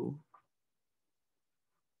true.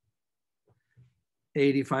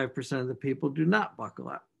 85% of the people do not buckle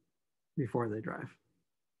up before they drive.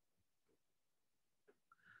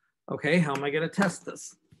 Okay, how am I going to test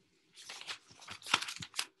this?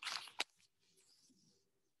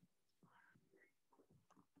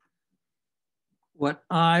 What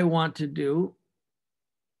I want to do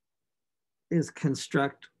is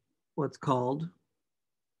construct what's called,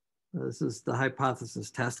 this is the hypothesis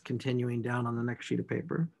test, continuing down on the next sheet of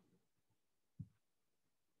paper.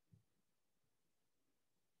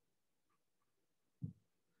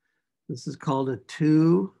 This is called a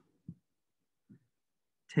two-tailed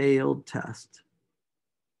test.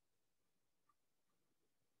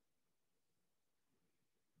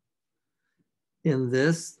 In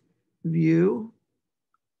this view,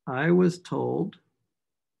 I was told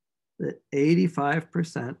that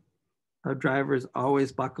 85% of drivers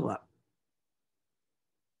always buckle up.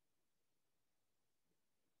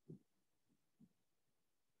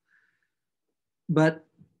 But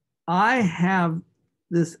I have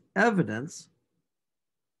this evidence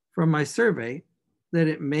from my survey that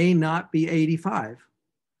it may not be 85.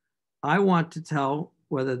 I want to tell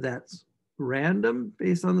whether that's random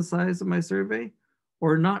based on the size of my survey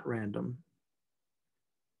or not random.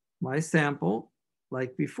 My sample,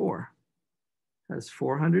 like before, has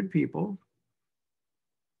 400 people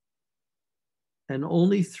and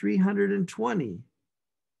only 320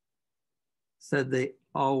 said they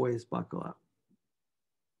always buckle up.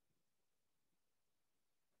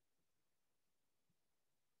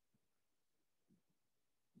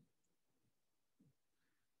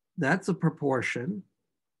 That's a proportion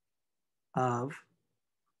of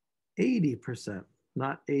 80%,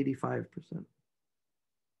 not 85%.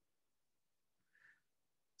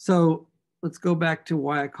 So let's go back to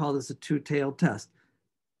why I call this a two-tailed test.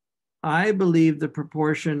 I believe the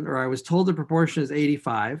proportion, or I was told the proportion is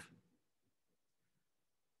 85.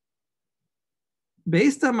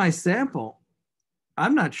 Based on my sample,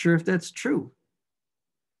 I'm not sure if that's true.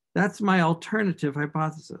 That's my alternative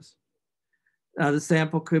hypothesis. The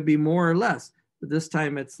sample could be more or less, but this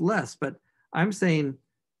time it's less. But I'm saying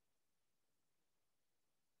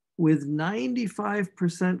with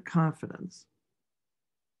 95% confidence,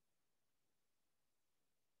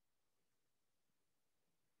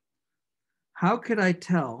 how could I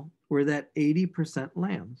tell where that 80%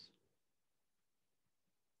 lands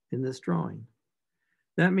in this drawing?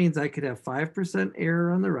 That means I could have 5%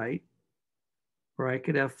 error on the right, or I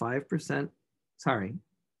could have 2.5%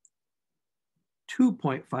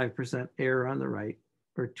 error on the right,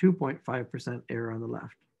 or 2.5% error on the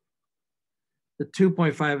left. The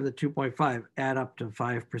 2.5 and the 2.5 add up to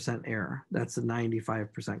 5% error. That's a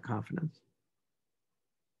 95% confidence.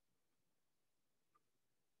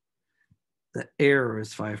 The error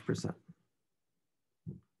is 5%.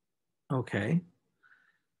 Okay.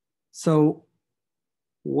 So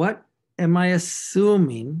what am I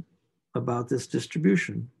assuming about this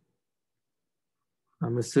distribution?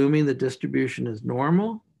 I'm assuming the distribution is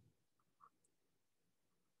normal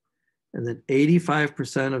and that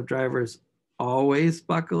 85% of drivers always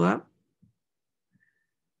buckle up.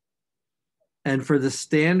 And for the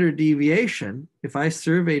standard deviation, if I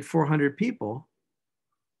surveyed 400 people,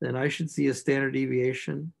 then I should see a standard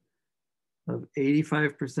deviation of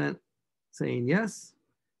 85% saying yes,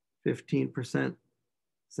 15%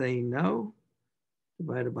 saying no,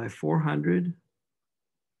 divided by 400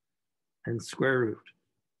 and square root.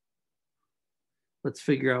 Let's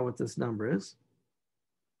figure out what this number is.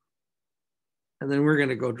 And then we're going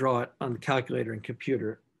to go draw it on the calculator and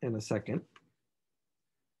computer in a second.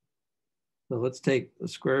 So let's take the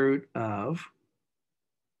square root of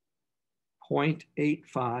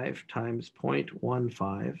 0.85 times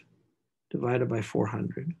 0.15 divided by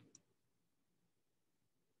 400.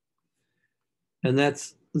 And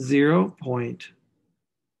that's 0.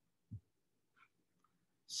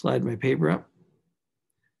 Slide my paper up.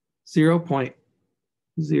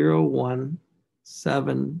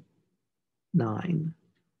 0.0179.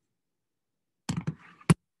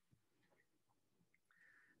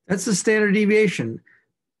 That's the standard deviation.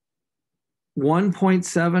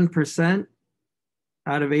 1.7%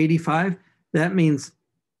 out of 85. That means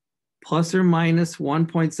plus or minus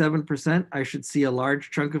 1.7%. I should see a large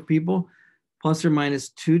chunk of people. Plus or minus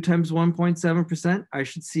 2 times 1.7%. I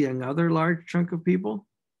should see another large chunk of people.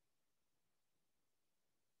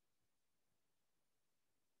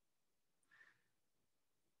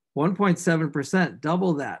 %,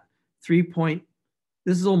 double that. This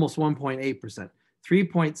is almost 1.8%.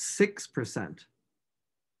 3.6%.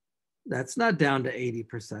 That's not down to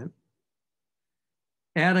 80%.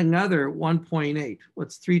 Add another 1.8.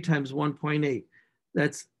 What's 3 times 1.8?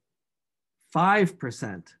 That's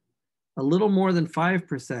 5%, a little more than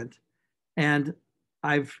 5%. And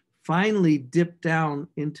I've finally dipped down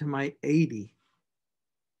into my 80,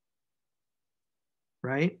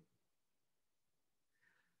 right?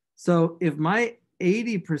 So if my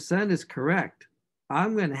 80% is correct,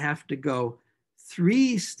 I'm going to have to go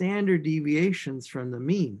 3 standard deviations from the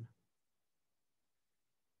mean.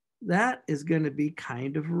 That is going to be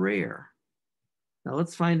kind of rare. Now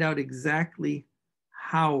let's find out exactly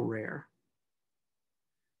how rare.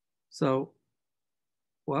 So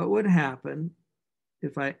what would happen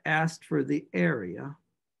if I asked for the area,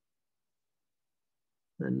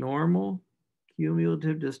 the normal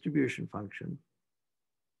cumulative distribution function,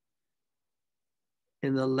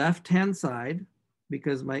 in the left-hand side,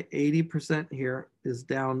 because my 80% here is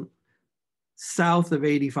down south of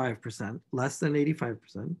 85%, less than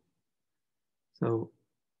 85%. So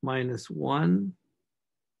minus 1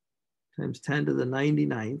 times 10 to the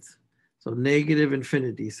 99th, so negative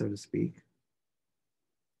infinity, so to speak,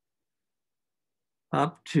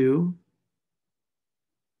 up to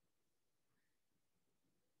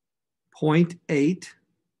 0.8,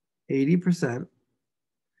 80%,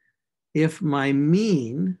 if my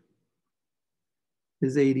mean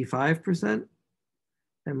is 85%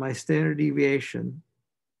 and my standard deviation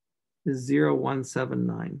is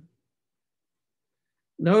 0.179.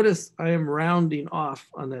 Notice I am rounding off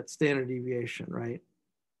on that standard deviation, right?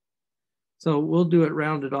 So we'll do it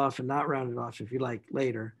rounded off and not rounded off if you like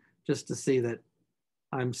later, just to see that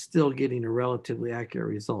I'm still getting a relatively accurate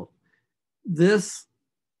result. This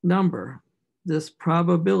number, this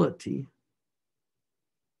probability,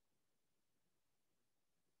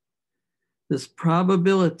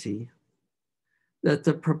 that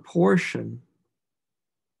the proportion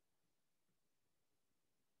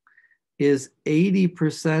is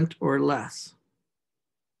 80% or less.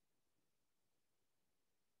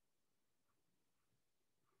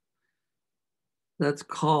 That's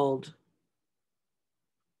called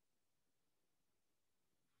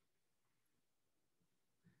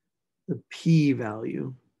the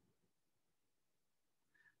p-value,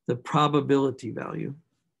 the probability value.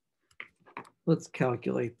 Let's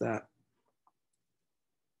calculate that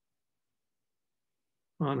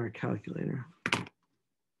on our calculator.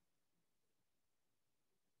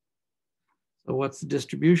 So what's the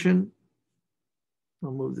distribution?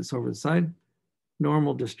 I'll move this over to the side.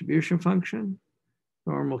 Normal distribution function,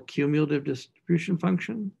 normal cumulative distribution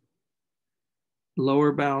function,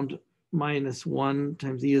 lower bound minus 1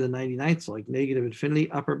 times e to the 99th, so like negative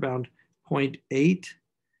infinity, upper bound 0.8,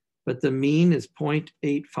 but the mean is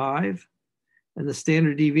 0.85, and the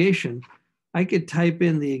standard deviation, I could type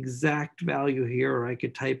in the exact value here, or I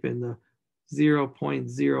could type in the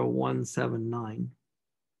 0.0179.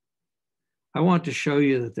 I want to show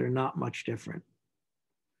you that they're not much different.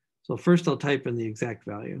 So first I'll type in the exact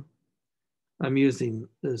value. I'm using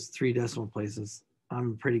those 3 decimal places.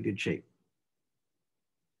 I'm in pretty good shape.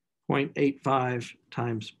 0.85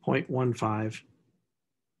 times 0.15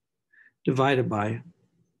 divided by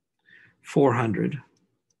 400.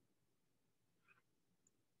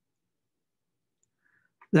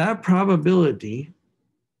 That probability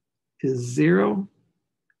is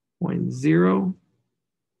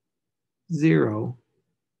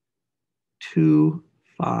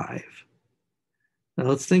 0.0025. Now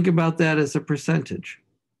let's think about that as a percentage.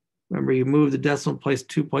 Remember, you move the decimal place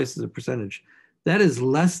 2 places a percentage. That is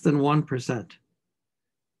less than 1%.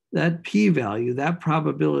 That p-value, that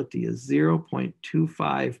probability is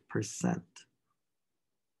 0.25%.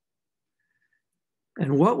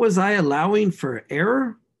 And what was I allowing for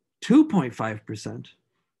error? 2.5%.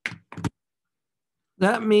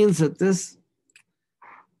 That means that this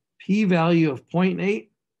p-value of 0.8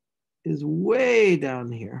 is way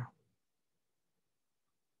down here.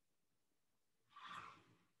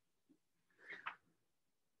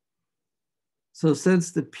 So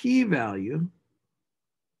since the p-value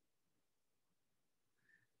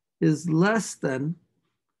is less than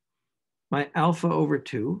my alpha over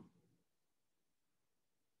 2,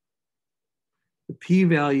 the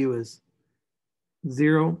p-value is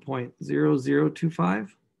 0.0025,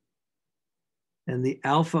 and the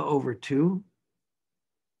alpha over 2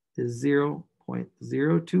 is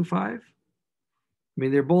 0.025. I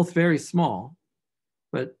mean, they're both very small,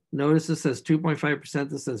 but notice this says 2.5%,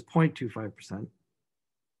 this says 0.25%.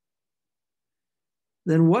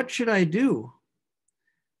 Then what should I do?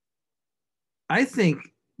 I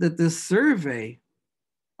think that this survey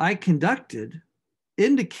I conducted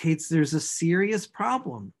indicates there's a serious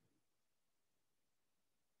problem.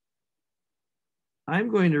 I'm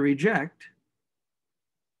going to reject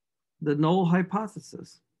the null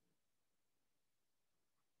hypothesis.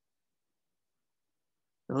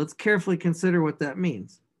 Now let's carefully consider what that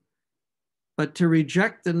means. But to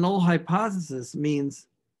reject the null hypothesis means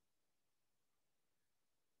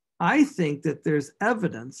I think that there's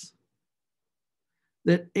evidence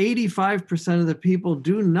that 85% of the people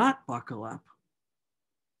do not buckle up,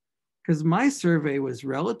 because my survey was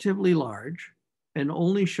relatively large and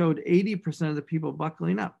only showed 80% of the people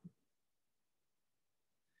buckling up.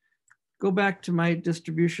 Go back to my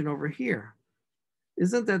distribution over here.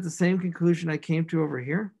 Isn't that the same conclusion I came to over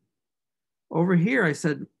here? Over here, I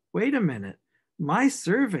said, wait a minute. My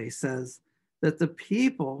survey says that the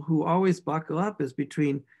people who always buckle up is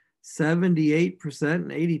between 78% and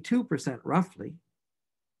 82% roughly.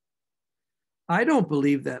 I don't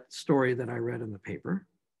believe that story that I read in the paper.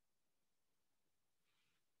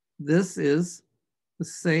 This is the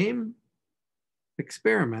same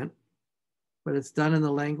experiment, but it's done in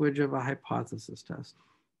the language of a hypothesis test.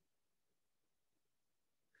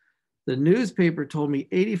 The newspaper told me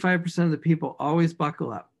 85% of the people always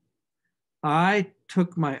buckle up. I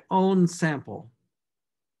took my own sample.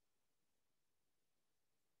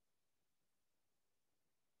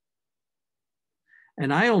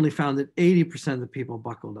 And I only found that 80% of the people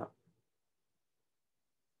buckled up.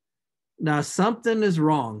 Now, something is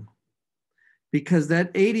wrong, because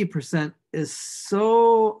that 80% is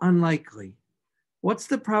so unlikely. What's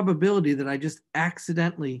the probability that I just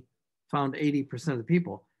accidentally found 80% of the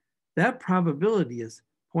people? That probability is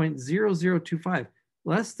 0.0025,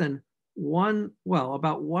 less than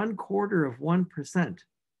about 1/4%.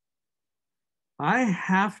 I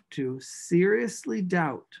have to seriously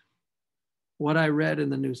doubt what I read in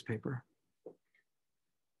the newspaper.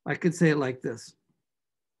 I could say it like this.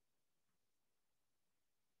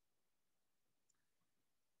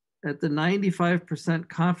 At the 95%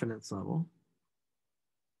 confidence level,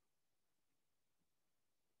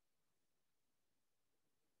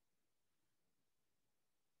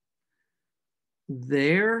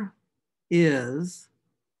 there is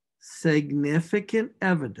significant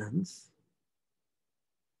evidence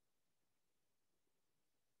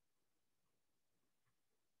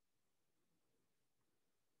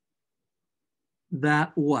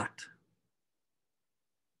that what?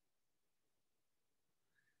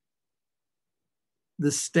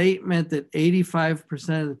 The statement that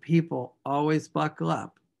 85% of the people always buckle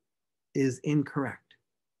up is incorrect.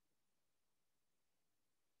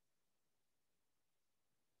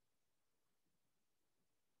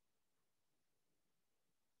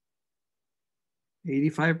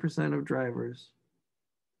 "85% of drivers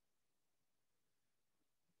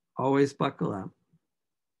always buckle up."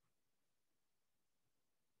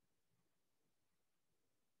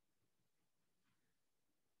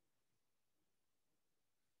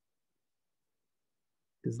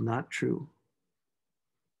 Is not true.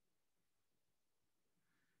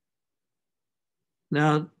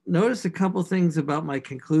 Now, notice a couple things about my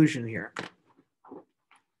conclusion here.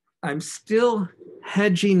 I'm still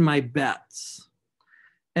hedging my bets.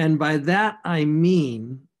 And by that, I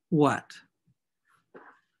mean what?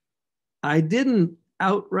 I didn't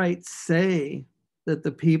outright say that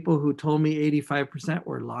the people who told me 85%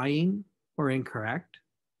 were lying or incorrect.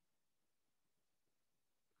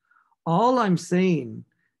 All I'm saying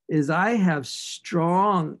is I have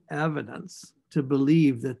strong evidence to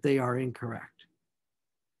believe that they are incorrect.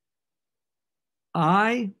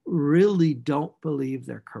 I really don't believe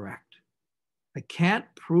they're correct. I can't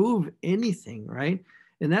prove anything, right?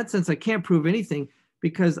 In that sense, I can't prove anything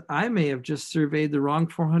because I may have just surveyed the wrong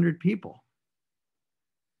 400 people.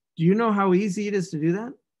 Do you know how easy it is to do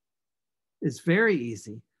that? It's very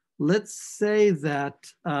easy. Let's say that,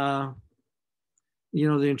 the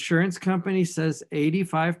insurance company says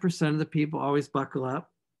 85% of the people always buckle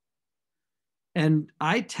up. And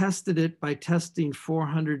I tested it by testing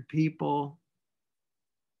 400 people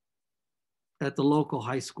at the local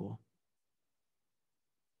high school.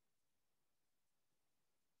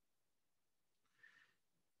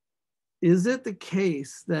 Is it the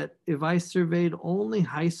case that if I surveyed only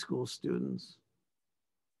high school students,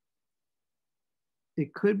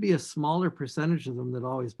 it could be a smaller percentage of them that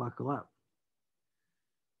always buckle up?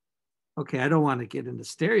 Okay, I don't want to get into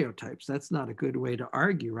stereotypes. That's not a good way to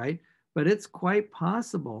argue, right? But it's quite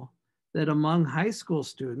possible that among high school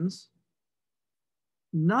students,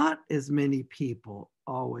 not as many people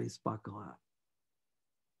always buckle up.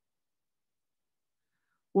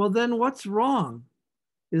 Well, then what's wrong?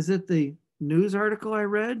 Is it the news article I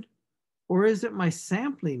read, or is it my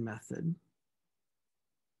sampling method?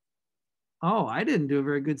 Oh, I didn't do a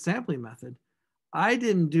very good sampling method. I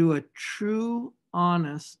didn't do a true,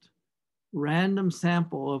 honest, random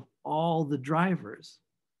sample of all the drivers.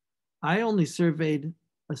 I only surveyed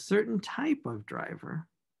a certain type of driver,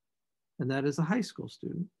 and that is a high school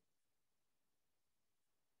student.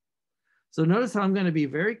 So notice how I'm going to be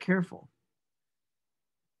very careful.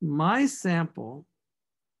 My sample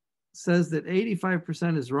says that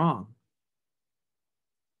 85% is wrong.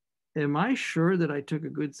 Am I sure that I took a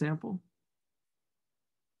good sample?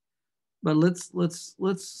 But let's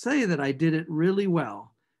say that I did it really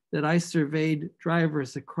well, that I surveyed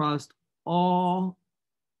drivers across all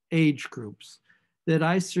age groups, that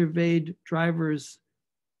I surveyed drivers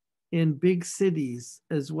in big cities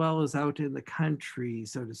as well as out in the country,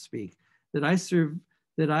 so to speak, that I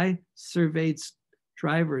surveyed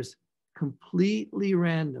drivers completely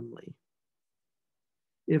randomly.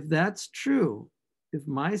 If that's true, if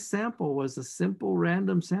my sample was a simple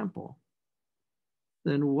random sample,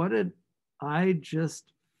 then what did I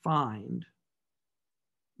just find?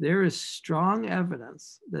 There is strong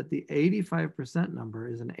evidence that the 85% number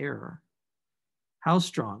is an error. How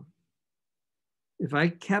strong? If I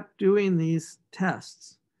kept doing these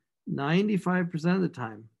tests 95% of the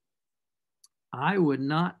time, I would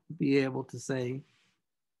not be able to say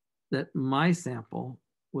that my sample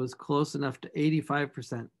was close enough to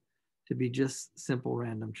 85% to be just simple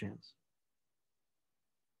random chance.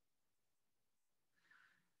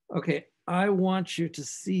 Okay, I want you to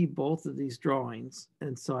see both of these drawings.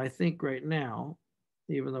 And so I think right now,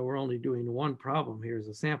 even though we're only doing one problem here as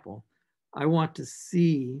a sample, I want to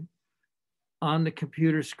see on the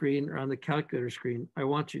computer screen or on the calculator screen, I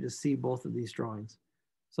want you to see both of these drawings.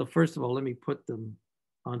 So first of all, let me put them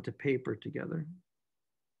onto paper together.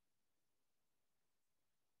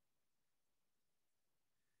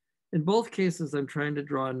 In both cases, I'm trying to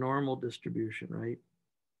draw a normal distribution, right?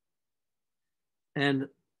 And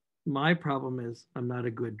my problem is I'm not a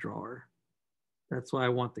good drawer. That's why I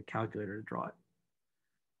want the calculator to draw it.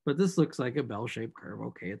 But this looks like a bell-shaped curve.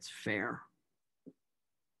 Okay, it's fair.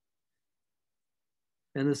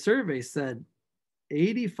 And the survey said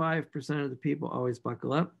 85% of the people always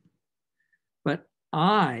buckle up. But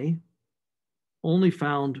I only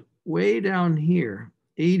found way down here,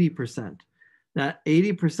 80%. That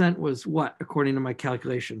 80% was what, according to my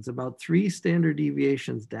calculations? About 3 standard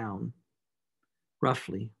deviations down,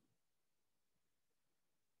 roughly.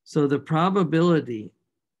 So the probability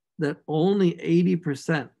that only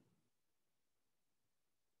 80%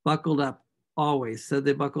 buckled up always, said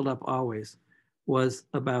they buckled up always, was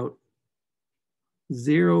about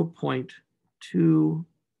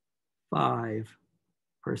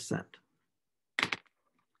 0.25%.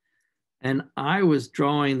 And I was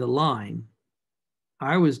drawing the line.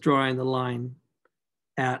 I was drawing the line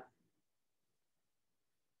at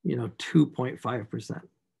 2.5%,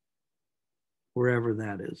 wherever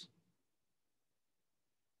that is.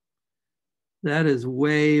 That is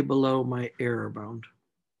way below my error bound.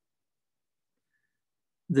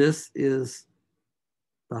 This is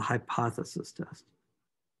the hypothesis test.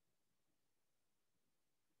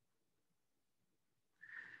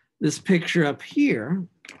 This picture up here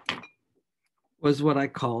was what I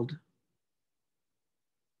called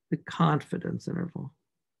the confidence interval.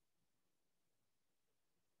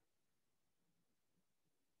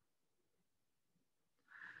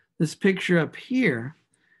 This picture up here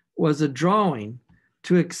was a drawing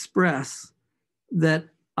to express that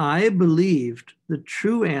I believed the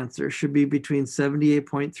true answer should be between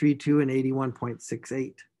 78.32 and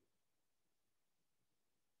 81.68.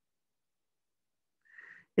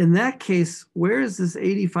 In that case, where is this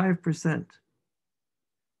 85%?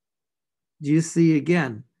 Do you see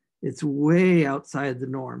again, It's way outside the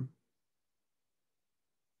norm.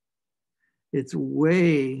 It's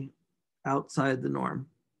way outside the norm.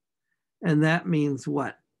 And that means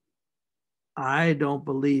what? I don't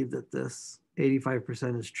believe that this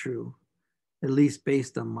 85% is true, at least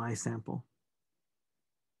based on my sample.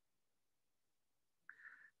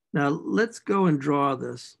 Now let's go and draw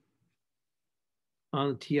this on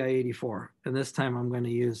the TI-84. And this time I'm going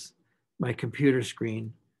to use my computer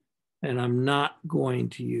screen, and I'm not going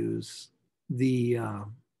to use the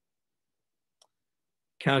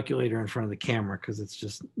calculator in front of the camera because it's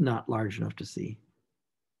just not large enough to see.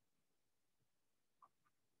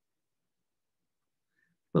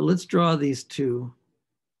 But let's draw these two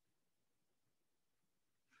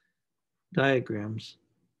diagrams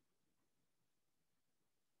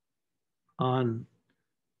on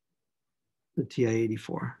the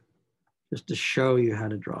TI-84 just to show you how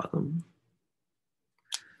to draw them.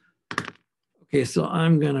 Okay, so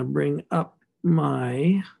I'm going to bring up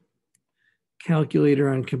my calculator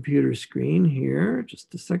on computer screen here.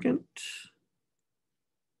 Just a second.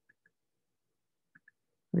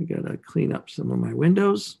 I got to clean up some of my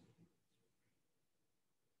windows.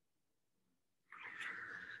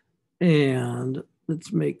 And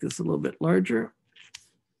let's make this a little bit larger.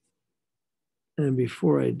 And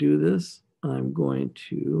before I do this, I'm going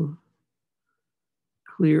to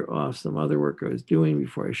clear off some other work I was doing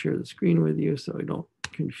before I share the screen with you so I don't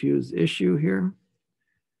confuse the issue here.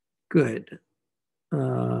 Good.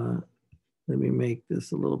 Let me make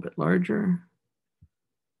this a little bit larger.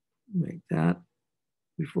 Make that.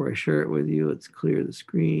 Before I share it with you, let's clear the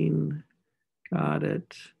screen. Got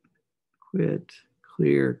it. Quit.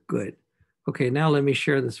 Clear. Good. Okay, now let me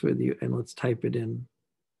share this with you and let's type it in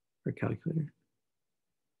our calculator.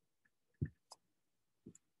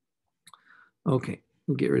 Okay,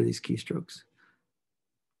 we'll get rid of these keystrokes.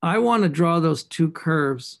 I want to draw those two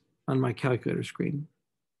curves on my calculator screen.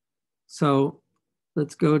 So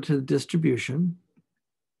let's go to the distribution.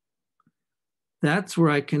 That's where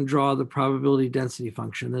I can draw the probability density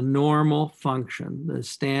function, the normal function, the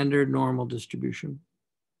standard normal distribution.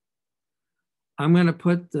 I'm going to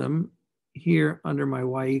put them here under my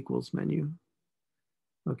y equals menu.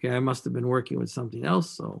 Okay, I must have been working with something else,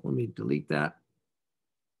 so let me delete that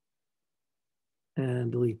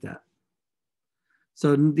and delete that.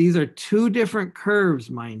 So these are two different curves,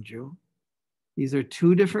 mind you. These are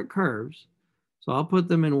two different curves. So I'll put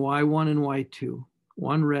them in y1 and y2,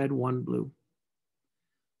 one red, one blue.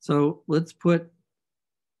 So let's put,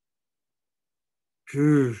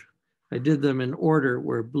 I did them in order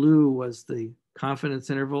where blue was the confidence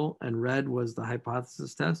interval and red was the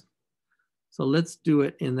hypothesis test. So let's do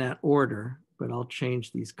it in that order, but I'll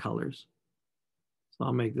change these colors. So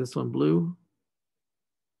I'll make this one blue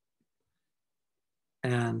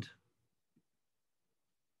and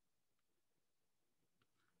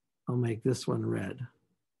I'll make this one red.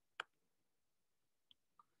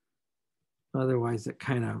 Otherwise, it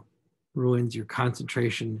kind of ruins your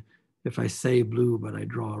concentration if I say blue, but I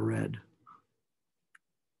draw red.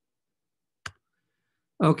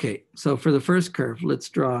 Okay, so for the first curve, let's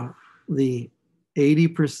draw the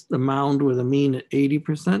 80%, the mound with a mean at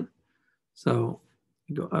 80%. So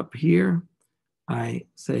I go up here, I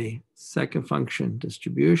say second function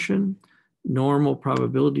distribution, normal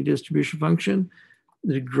probability distribution function.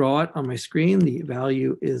 To draw it on my screen, the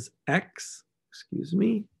value is X, excuse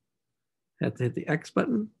me. Have to hit the X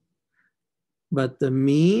button. But the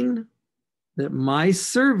mean that my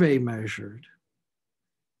survey measured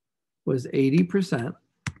was 80%.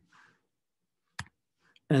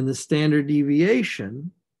 And the standard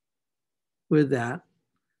deviation with that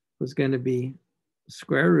was going to be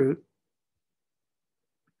square root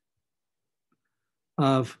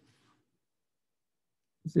of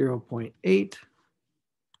 0.8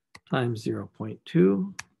 times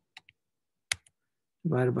 0.2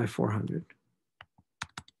 divided by 400.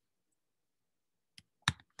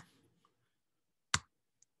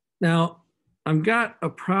 Now, I've got a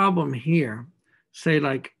problem here. Say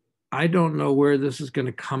like, I don't know where this is going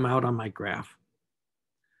to come out on my graph.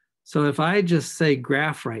 So if I just say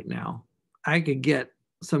graph right now, I could get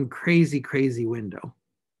some crazy, crazy window.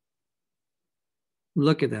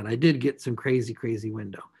 Look at that. I did get some crazy, crazy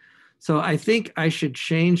window. So I think I should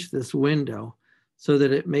change this window so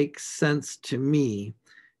that it makes sense to me.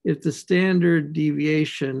 If the standard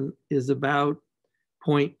deviation is about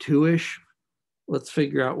 0.2-ish, let's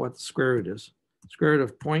figure out what the square root is. Square root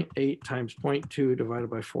of 0.8 times 0.2 divided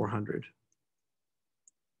by 400.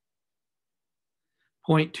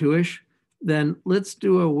 0.2-ish. Then let's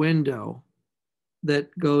do a window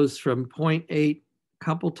that goes from 0.8 a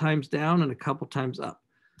couple times down and a couple times up.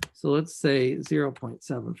 So let's say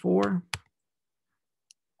 0.74.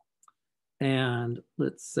 And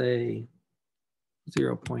let's say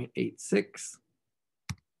 0.86.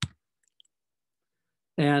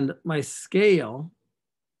 And my scale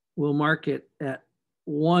will mark it at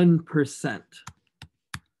 1%.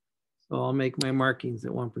 So I'll make my markings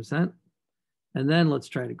at 1%. And then let's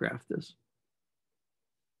try to graph this.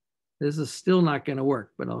 This is still not going to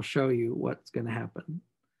work, but I'll show you what's going to happen.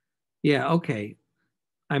 Yeah, okay.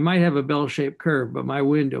 I might have a bell-shaped curve, but my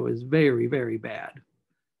window is very, very bad.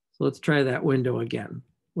 So let's try that window again.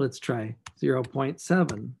 Let's try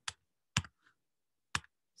 0.7.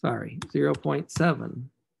 Sorry, 0.7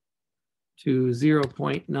 to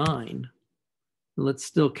 0.9. Let's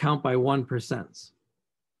still count by 1%.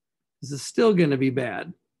 This is still going to be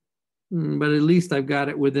bad, but at least I've got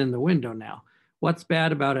it within the window now. What's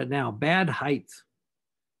bad about it now? Bad height.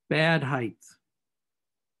 Bad height.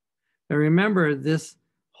 Now remember, this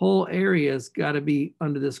whole area's got to be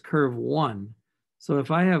under this curve 1. So if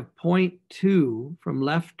I have 0.2 from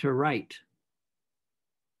left to right,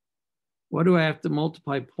 what do I have to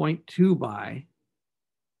multiply 0.2 by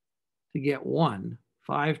to get 1?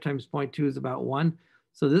 5 times 0.2 is about 1.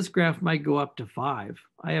 So this graph might go up to 5.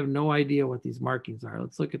 I have no idea what these markings are.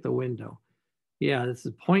 Let's look at the window. Yeah, this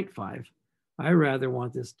is 0.5. I rather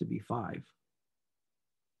want this to be 5.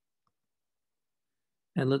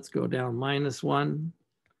 And let's go down -1.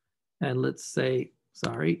 And let's say,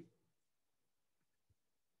 sorry.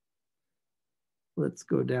 Let's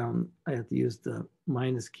go down. I have to use the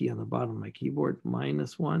minus key on the bottom of my keyboard,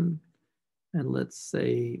 -1. And let's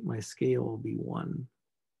say my scale will be 1.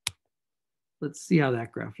 Let's see how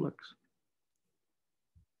that graph looks.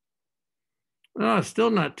 Oh, still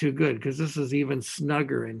not too good because this is even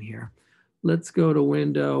snugger in here. Let's go to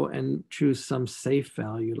window and choose some safe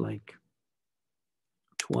value like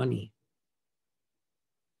 20.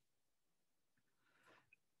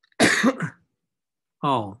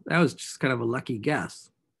 Oh, that was just kind of a lucky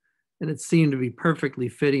guess. And it seemed to be perfectly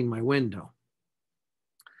fitting my window.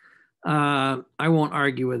 I won't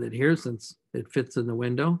argue with it here since it fits in the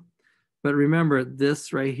window. But remember,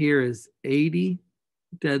 this right here is 80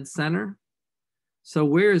 dead center. So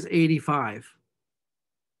where's 85?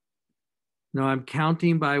 No, I'm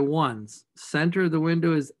counting by ones. Center of the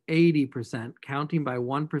window is 80%, counting by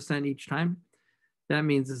 1% each time. That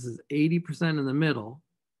means this is 80% in the middle.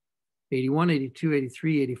 81, 82,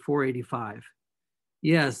 83, 84, 85.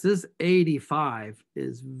 Yes, this 85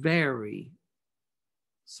 is very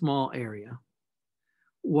small area.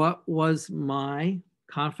 What was my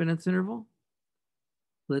confidence interval?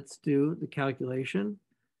 Let's do the calculation.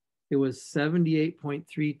 It was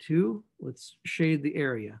 78.32. Let's shade the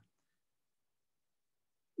area.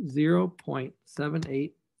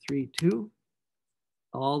 0.7832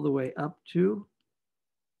 all the way up to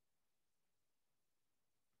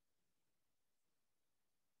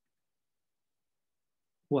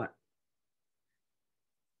what?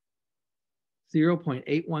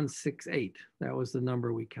 0.8168. That was the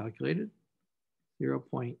number we calculated.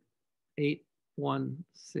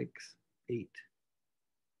 0.8168.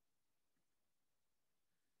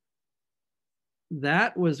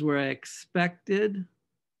 That was where I expected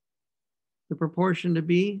the proportion to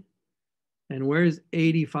be. And where's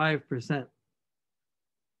 85%?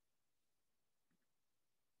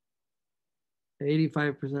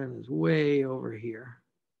 85% is way over here.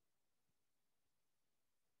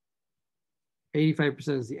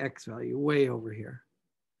 85% is the X value, way over here.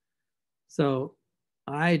 So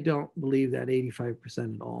I don't believe that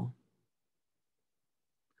 85% at all.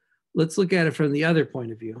 Let's look at it from the other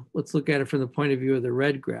point of view. Let's look at it from the point of view of the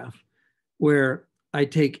red graph, where I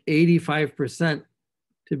take 85%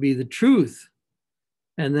 to be the truth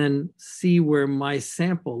and then see where my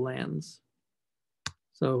sample lands.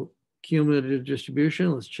 So cumulative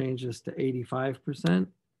distribution, let's change this to 85%.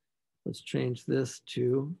 Let's change this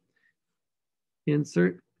to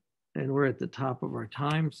insert, and we're at the top of our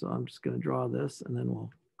time. So I'm just going to draw this and then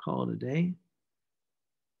we'll call it a day.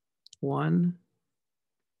 1,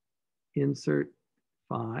 insert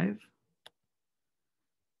 5.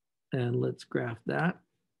 And let's graph that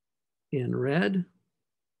in red.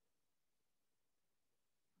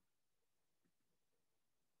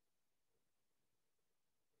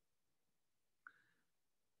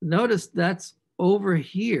 Notice that's over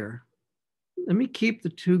here. Let me keep the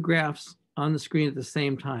two graphs on the screen at the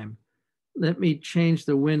same time. Let me change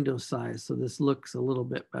the window size so this looks a little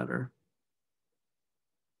bit better.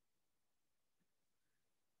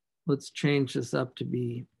 Let's change this up to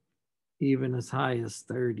be even as high as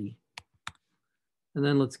 30. And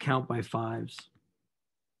then let's count by 5s.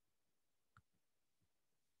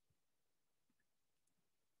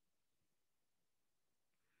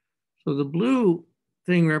 So the blue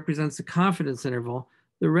thing represents the confidence interval.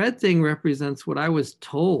 The red thing represents what I was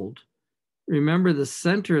told. Remember, the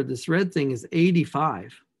center of this red thing is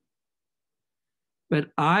 85.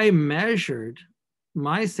 But I measured,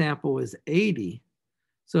 my sample was 80.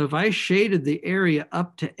 So if I shaded the area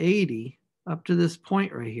up to 80, up to this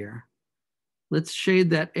point right here, let's shade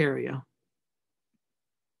that area.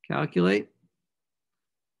 Calculate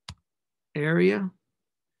area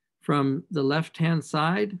from the left-hand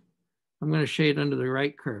side. I'm going to shade under the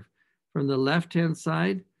right curve. From the left-hand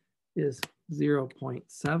side is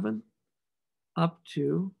 0.7 up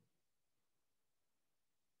to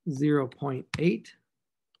 0.8.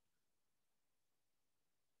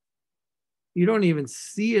 You don't even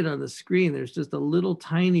see it on the screen. There's just a little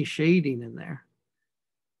tiny shading in there.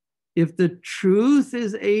 If the truth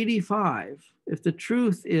is 85, if the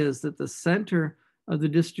truth is that the center of the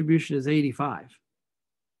distribution is 85,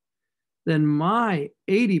 then my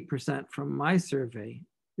 80% from my survey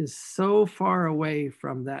is so far away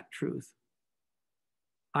from that truth.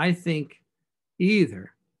 I think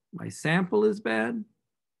either my sample is bad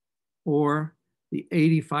or the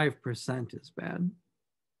 85% is bad.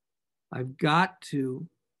 I've got to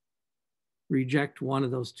reject one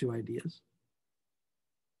of those two ideas.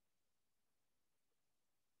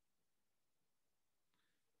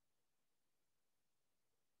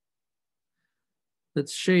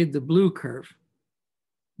 Let's shade the blue curve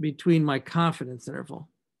between my confidence interval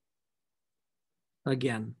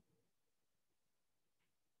again.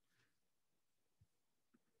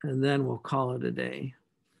 And then we'll call it a day.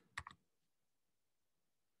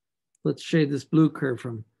 Let's shade this blue curve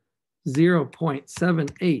from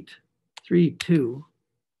 0.7832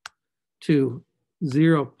 to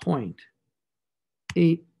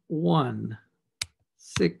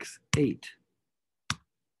 0.8168.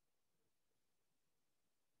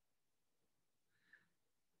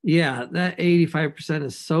 Yeah, that 85%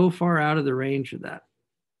 is so far out of the range of that.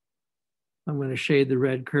 I'm going to shade the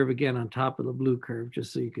red curve again on top of the blue curve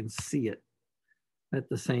just so you can see it at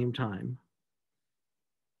the same time.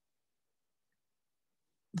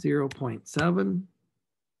 0.7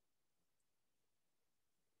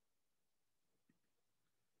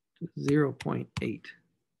 to 0.8.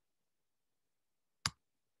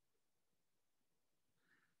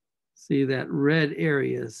 See, that red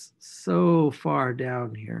area is so far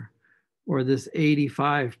down here, or this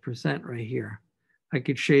 85% right here. I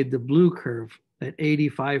could shade the blue curve at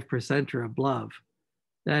 85% or above.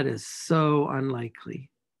 That is so unlikely.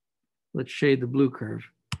 Let's shade the blue curve,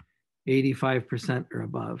 85% or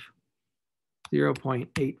above.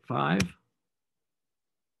 0.85.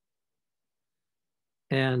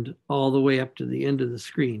 And all the way up to the end of the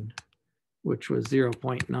screen, which was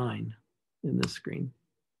 0.9 in this screen.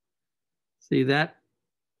 See, that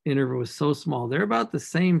interval was so small. They're about the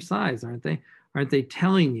same size, aren't they? Aren't they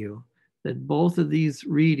telling you that both of these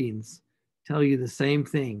readings tell you the same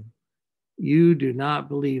thing? You do not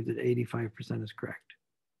believe that 85% is correct.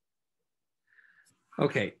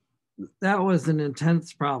 Okay, that was an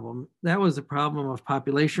intense problem. That was a problem of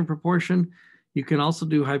population proportion. You can also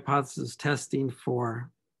do hypothesis testing for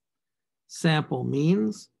sample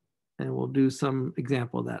means, and we'll do some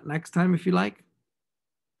example of that next time if you like.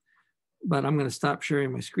 But I'm going to stop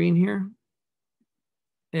sharing my screen here,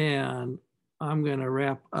 and I'm going to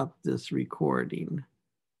wrap up this recording.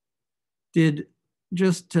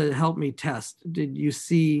 Just to help me test, did you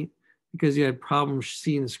see, because you had problems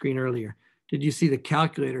seeing the screen earlier, did you see the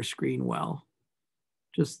calculator screen well?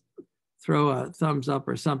 Just throw a thumbs up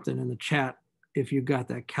or something in the chat if you got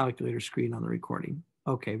that calculator screen on the recording.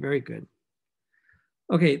 Okay, very good.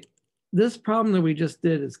 Okay, this problem that we just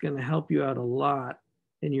did is going to help you out a lot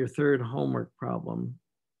in your third homework problem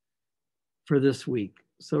for this week.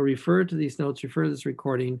 So refer to these notes, refer to this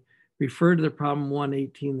recording, refer to the problem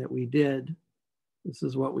 118 that we did. This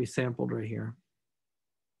is what we sampled right here.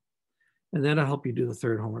 And that'll help you do the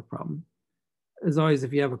third homework problem. As always,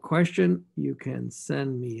 if you have a question, you can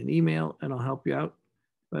send me an email and I'll help you out.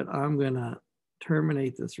 But I'm gonna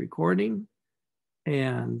terminate this recording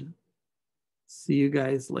and see you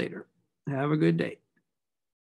guys later. Have a good day.